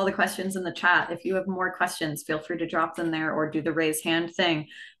track of all the questions in the chat. If you have more questions, feel free to drop them there or do the raise hand thing.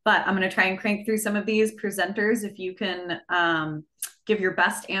 But I'm going to try and crank through some of these presenters. If you can give your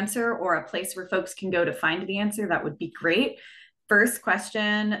best answer or a place where folks can go to find the answer, that would be great. First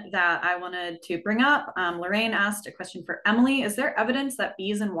question that I wanted to bring up, Lorraine asked a question for Emily. Is there evidence that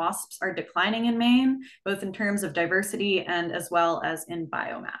bees and wasps are declining in Maine, both in terms of diversity and as well as in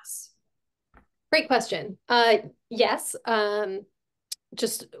biomass? Great question. Yes,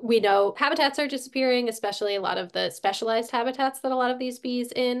 just we know habitats are disappearing, especially a lot of the specialized habitats that a lot of these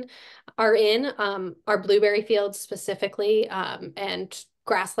bees are in. Our blueberry fields specifically and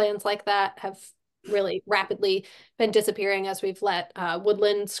grasslands like that have really rapidly been disappearing as we've let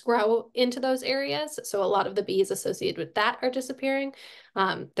woodlands grow into those areas. So a lot of the bees associated with that are disappearing.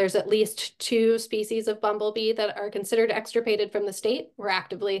 There's at least 2 species of bumblebee that are considered extirpated from the state. We're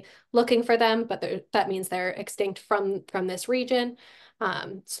actively looking for them, but that means they're extinct from this region.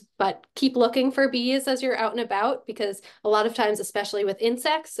 But keep looking for bees as you're out and about, because a lot of times, especially with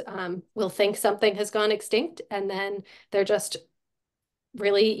insects, we'll think something has gone extinct and then they're just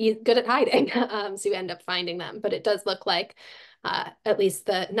really good at hiding. So you end up finding them, but it does look like at least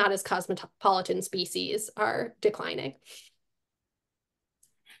the not as cosmopolitan species are declining.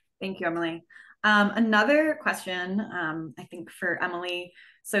 Thank you, Emily. Another question, I think for Emily.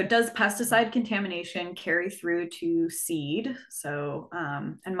 So does pesticide contamination carry through to seed? So,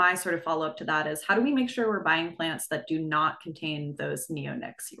 and my sort of follow-up to that is, how do we make sure we're buying plants that do not contain those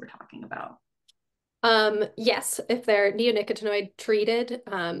neonics you were talking about? Yes, if they're neonicotinoid treated,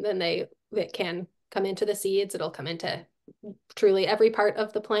 then it can come into the seeds. It'll come into truly every part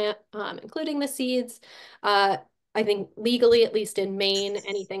of the plant, including the seeds. I think legally, at least in Maine,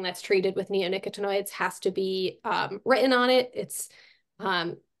 anything that's treated with neonicotinoids has to be written on it. It's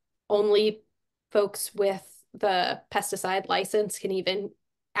only folks with the pesticide license can even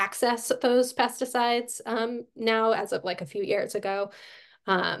access those pesticides now, as of like a few years ago.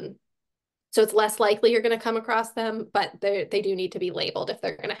 So it's less likely you're going to come across them, but they do need to be labeled if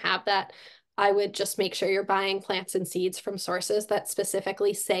they're going to have that. I would just make sure you're buying plants and seeds from sources that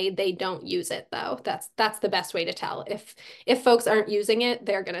specifically say they don't use it, though. That's the best way to tell. If folks aren't using it,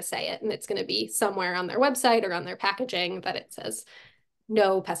 they're going to say it, and it's going to be somewhere on their website or on their packaging that it says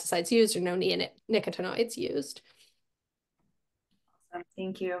no pesticides used or no neonicotinoids used. Awesome.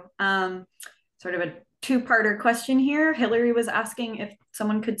 Thank you. Sort of a two-parter question here. Hillary was asking if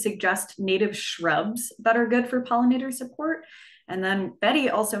someone could suggest native shrubs that are good for pollinator support. And then Betty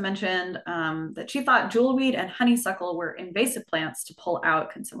also mentioned that she thought jewelweed and honeysuckle were invasive plants to pull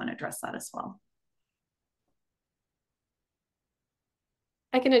out. Could someone address that as well?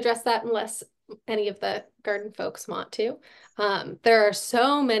 I can address that unless any of the garden folks want to. There are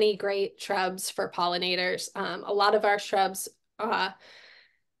so many great shrubs for pollinators. A lot of our shrubs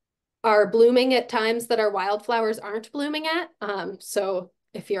are blooming at times that our wildflowers aren't blooming at. So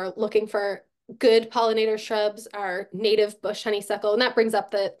if you're looking for good pollinator shrubs, our native bush honeysuckle, and that brings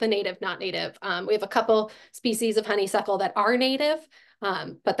up the native, not native. We have a couple species of honeysuckle that are native,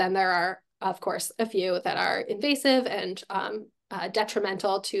 but then there are, of course, a few that are invasive and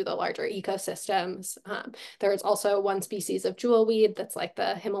detrimental to the larger ecosystems. There is also one species of jewelweed that's like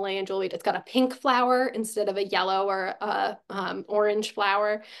the Himalayan jewelweed. It's got a pink flower instead of a yellow or a orange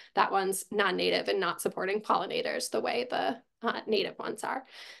flower. That one's non-native and not supporting pollinators the way the native ones are.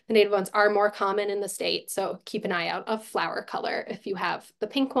 The native ones are more common in the state, so keep an eye out of flower color. If you have the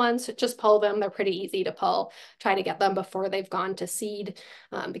pink ones, just pull them. They're pretty easy to pull. Try to get them before they've gone to seed,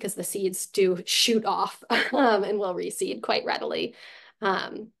 because the seeds do shoot off and will reseed quite readily.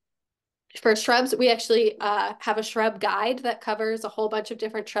 For shrubs, we actually have a shrub guide that covers a whole bunch of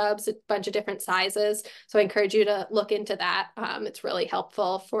different shrubs, a bunch of different sizes. So I encourage you to look into that. It's really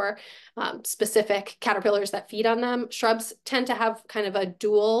helpful for specific caterpillars that feed on them. Shrubs tend to have kind of a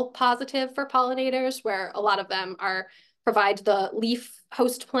dual positive for pollinators, where a lot of them provide the leaf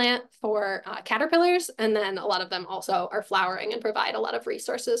host plant for caterpillars, and then a lot of them also are flowering and provide a lot of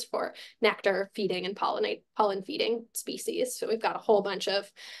resources for nectar feeding and pollen feeding species. So we've got a whole bunch of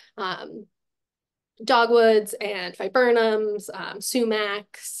dogwoods and viburnums,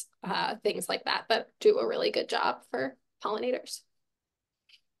 sumacs, things like that do a really good job for pollinators.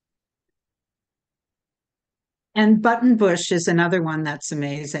 And buttonbush is another one that's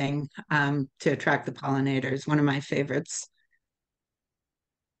amazing to attract the pollinators, one of my favorites.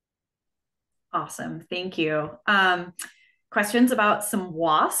 Awesome, thank you. Questions about some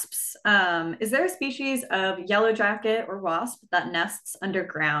wasps. Is there a species of yellow jacket or wasp that nests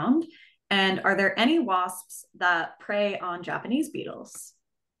underground? And are there any wasps that prey on Japanese beetles?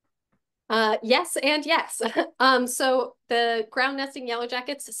 Yes and yes. So the ground nesting yellow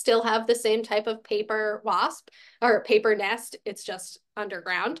jackets still have the same type of paper wasp or paper nest. It's just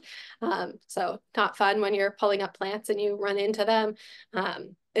underground. So not fun when you're pulling up plants and you run into them.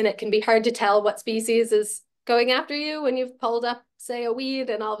 And it can be hard to tell what species is going after you when you've pulled up, say, a weed,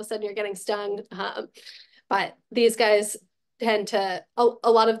 and all of a sudden you're getting stung. But these guys tend to,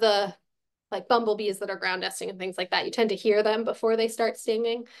 a lot of the like bumblebees that are ground nesting and things like that, you tend to hear them before they start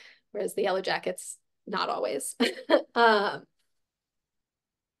stinging, whereas the yellow jackets, not always. And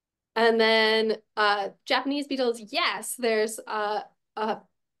then Japanese beetles, yes, there's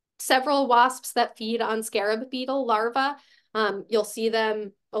several wasps that feed on scarab beetle larvae. You'll see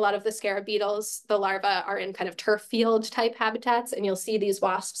them, a lot of the scarab beetles, the larvae are in kind of turf field type habitats, and you'll see these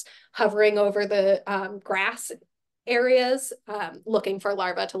wasps hovering over the grass areas looking for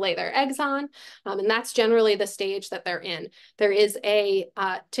larvae to lay their eggs on. And that's generally the stage that they're in. There is a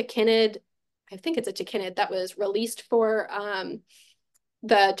tachinid, I think it's a tachinid that was released for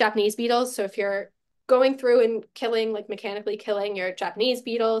the Japanese beetles. So if you're going through and killing, like mechanically killing your Japanese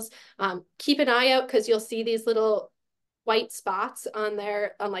beetles, keep an eye out because you'll see these little white spots on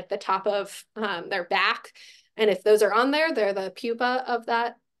like the top of their back. And if those are on there, they're the pupa of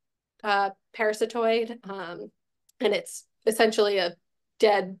that parasitoid. And it's essentially a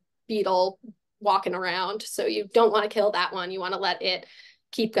dead beetle walking around. So you don't want to kill that one. You want to let it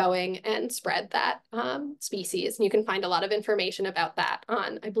keep going and spread that species. And you can find a lot of information about that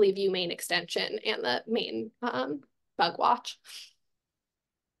on, I believe, Maine Extension and the Maine Bug Watch.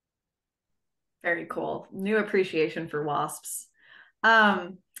 Very cool. New appreciation for wasps.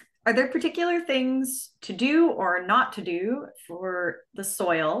 Are there particular things to do or not to do for the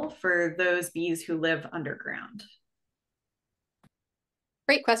soil for those bees who live underground?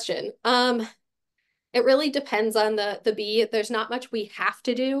 Great question. It really depends on the bee. There's not much we have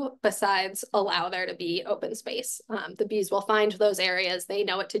to do besides allow there to be open space. The bees will find those areas. They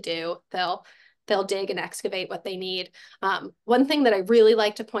know what to do. They'll dig and excavate what they need. One thing that I really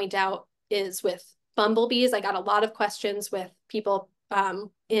like to point out is with bumblebees. I got a lot of questions with people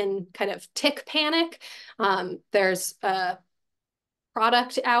in kind of tick panic. There's a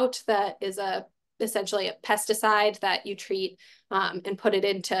product out that is essentially a pesticide that you treat and put it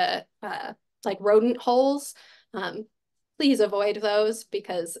into like rodent holes. Please avoid those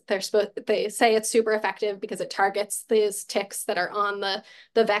because they say it's super effective because it targets these ticks that are on the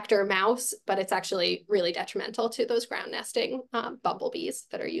vector mouse, but it's actually really detrimental to those ground nesting bumblebees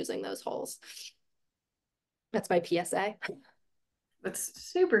that are using those holes. That's my PSA. That's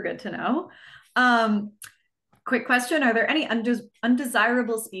super good to know. Quick question, are there any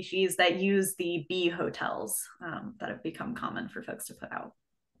undesirable species that use the bee hotels that have become common for folks to put out?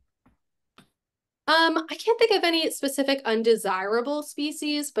 I can't think of any specific undesirable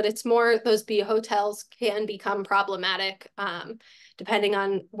species, but it's more those bee hotels can become problematic depending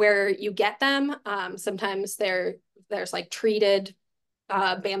on where you get them. Sometimes there's like treated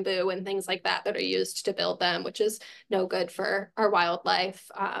bamboo and things like that that are used to build them, which is no good for our wildlife.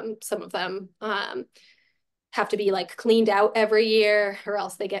 Some of them have to be like cleaned out every year or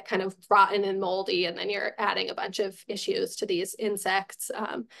else they get kind of rotten and moldy and then you're adding a bunch of issues to these insects.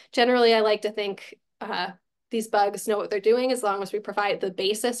 Generally, I like to think these bugs know what they're doing. As long as we provide the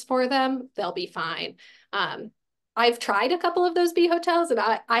basis for them, they'll be fine. I've tried a couple of those bee hotels and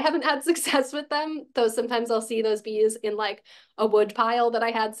I haven't had success with them, though sometimes I'll see those bees in like a wood pile that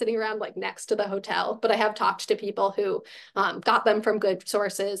I had sitting around like next to the hotel. But I have talked to people who got them from good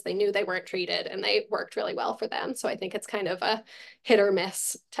sources. They knew they weren't treated and they worked really well for them. So I think it's kind of a hit or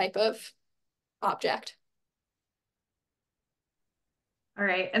miss type of object. All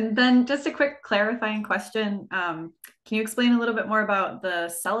right, and then just a quick clarifying question. Can you explain a little bit more about the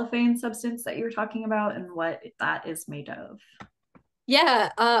cellophane substance that you were talking about and what that is made of? Yeah,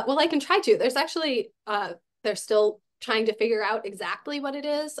 well, I can try to. There's actually, they're still trying to figure out exactly what it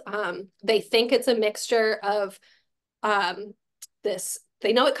is. They think it's a mixture of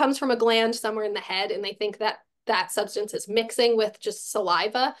they know it comes from a gland somewhere in the head, and they think that that substance is mixing with just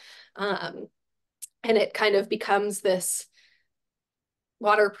saliva. And it kind of becomes this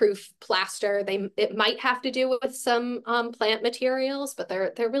waterproof plaster. It might have to do with some plant materials, but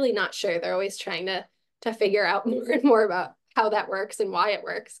they're really not sure. They're always trying to figure out more and more about how that works and why it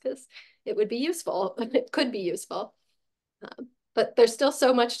works, because it would be useful. It could be useful. But there's still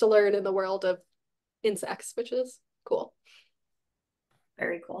so much to learn in the world of insects, which is cool.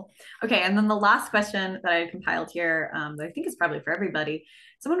 Very cool. Okay, and then the last question that I compiled here, that I think is probably for everybody.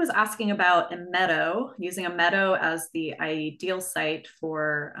 Someone was asking about a meadow, using a meadow as the ideal site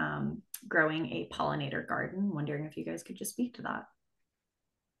for growing a pollinator garden. Wondering if you guys could just speak to that.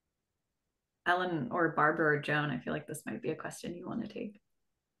 Ellen or Barbara or Joan, I feel like this might be a question you want to take.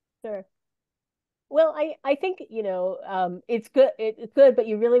 Sure. Well, I think, it's good, but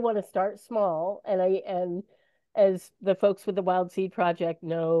you really want to start small. And as the folks with the Wild Seed Project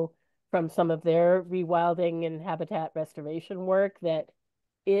know from some of their rewilding and habitat restoration work, that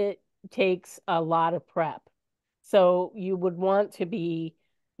it takes a lot of prep. So you would want to be,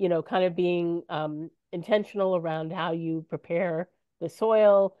 kind of being intentional around how you prepare the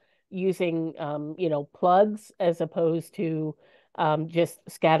soil, using, plugs as opposed to just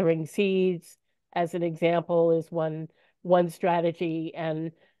scattering seeds, as an example, is one strategy.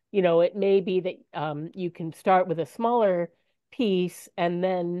 And it may be that you can start with a smaller piece, and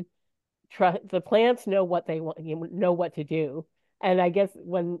then the plants know what they want, know what to do. And I guess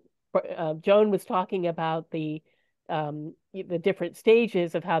when Joan was talking about the different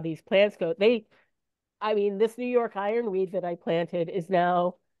stages of how these plants go, I mean, this New York ironweed that I planted is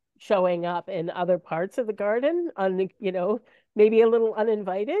now showing up in other parts of the garden on, maybe a little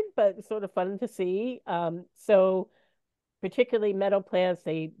uninvited, but sort of fun to see. So particularly meadow plants,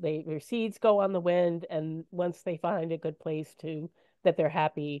 their seeds go on the wind, and once they find a good place that they're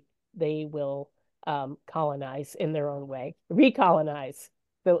happy, they will colonize in their own way, recolonize.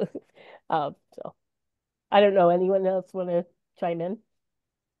 So, so I don't know. Anyone else want to chime in?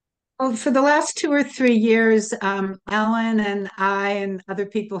 Well, for the last 2 or 3 years, Ellen and I and other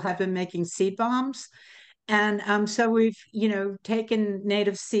people have been making seed bombs. And so we've, taken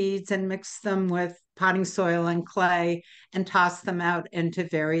native seeds and mixed them with potting soil and clay and tossed them out into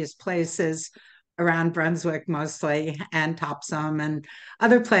various places around Brunswick mostly, and Topsom and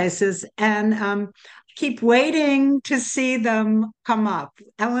other places, and keep waiting to see them come up.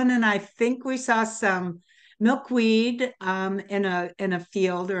 Ellen and I think we saw some milkweed in a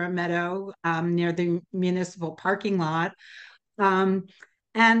field or a meadow near the municipal parking lot.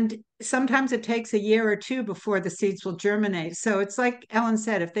 And sometimes it takes a year or two before the seeds will germinate. So it's like Ellen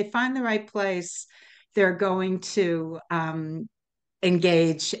said, if they find the right place, they're going to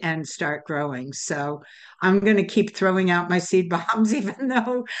engage and start growing. So I'm going to keep throwing out my seed bombs, even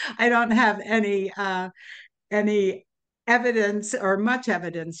though I don't have any evidence or much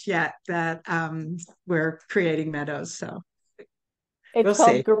evidence yet that we're creating meadows. So it's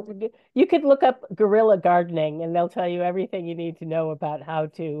called, you could look up guerrilla gardening and they'll tell you everything you need to know about how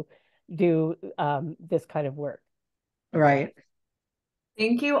to do this kind of work. Right.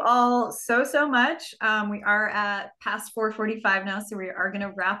 Thank you all so much. We are at past 4:45 now, so we are going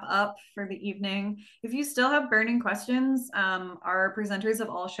to wrap up for the evening. If you still have burning questions, our presenters have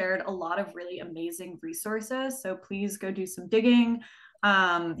all shared a lot of really amazing resources, so please go do some digging.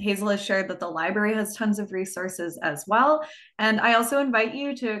 Hazel has shared that the library has tons of resources as well. And I also invite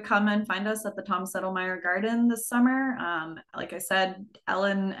you to come and find us at the Tom Settlemire Garden this summer. Like I said,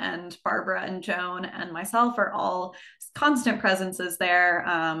 Ellen and Barbara and Joan and myself are all constant presences there.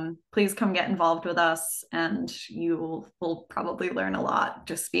 Please come get involved with us, and you will probably learn a lot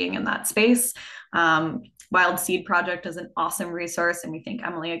just being in that space. Wild Seed Project is an awesome resource, and we thank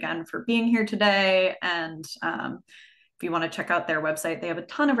Emily again for being here today. And if you want to check out their website, they have a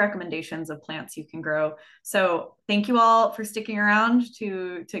ton of recommendations of plants you can grow. So thank you all for sticking around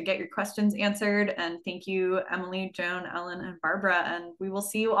to get your questions answered. And thank you, Emily, Joan, Ellen, and Barbara. And we will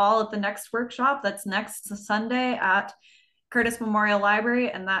see you all at the next workshop. That's next Sunday at Curtis Memorial Library,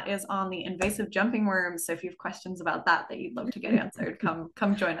 and that is on the invasive jumping worms. So if you have questions about that you'd love to get answered,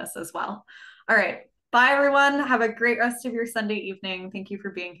 come join us as well. All right. Bye, everyone. Have a great rest of your Sunday evening. Thank you for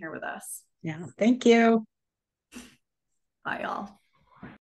being here with us. Yeah. Thank you. Bye, y'all.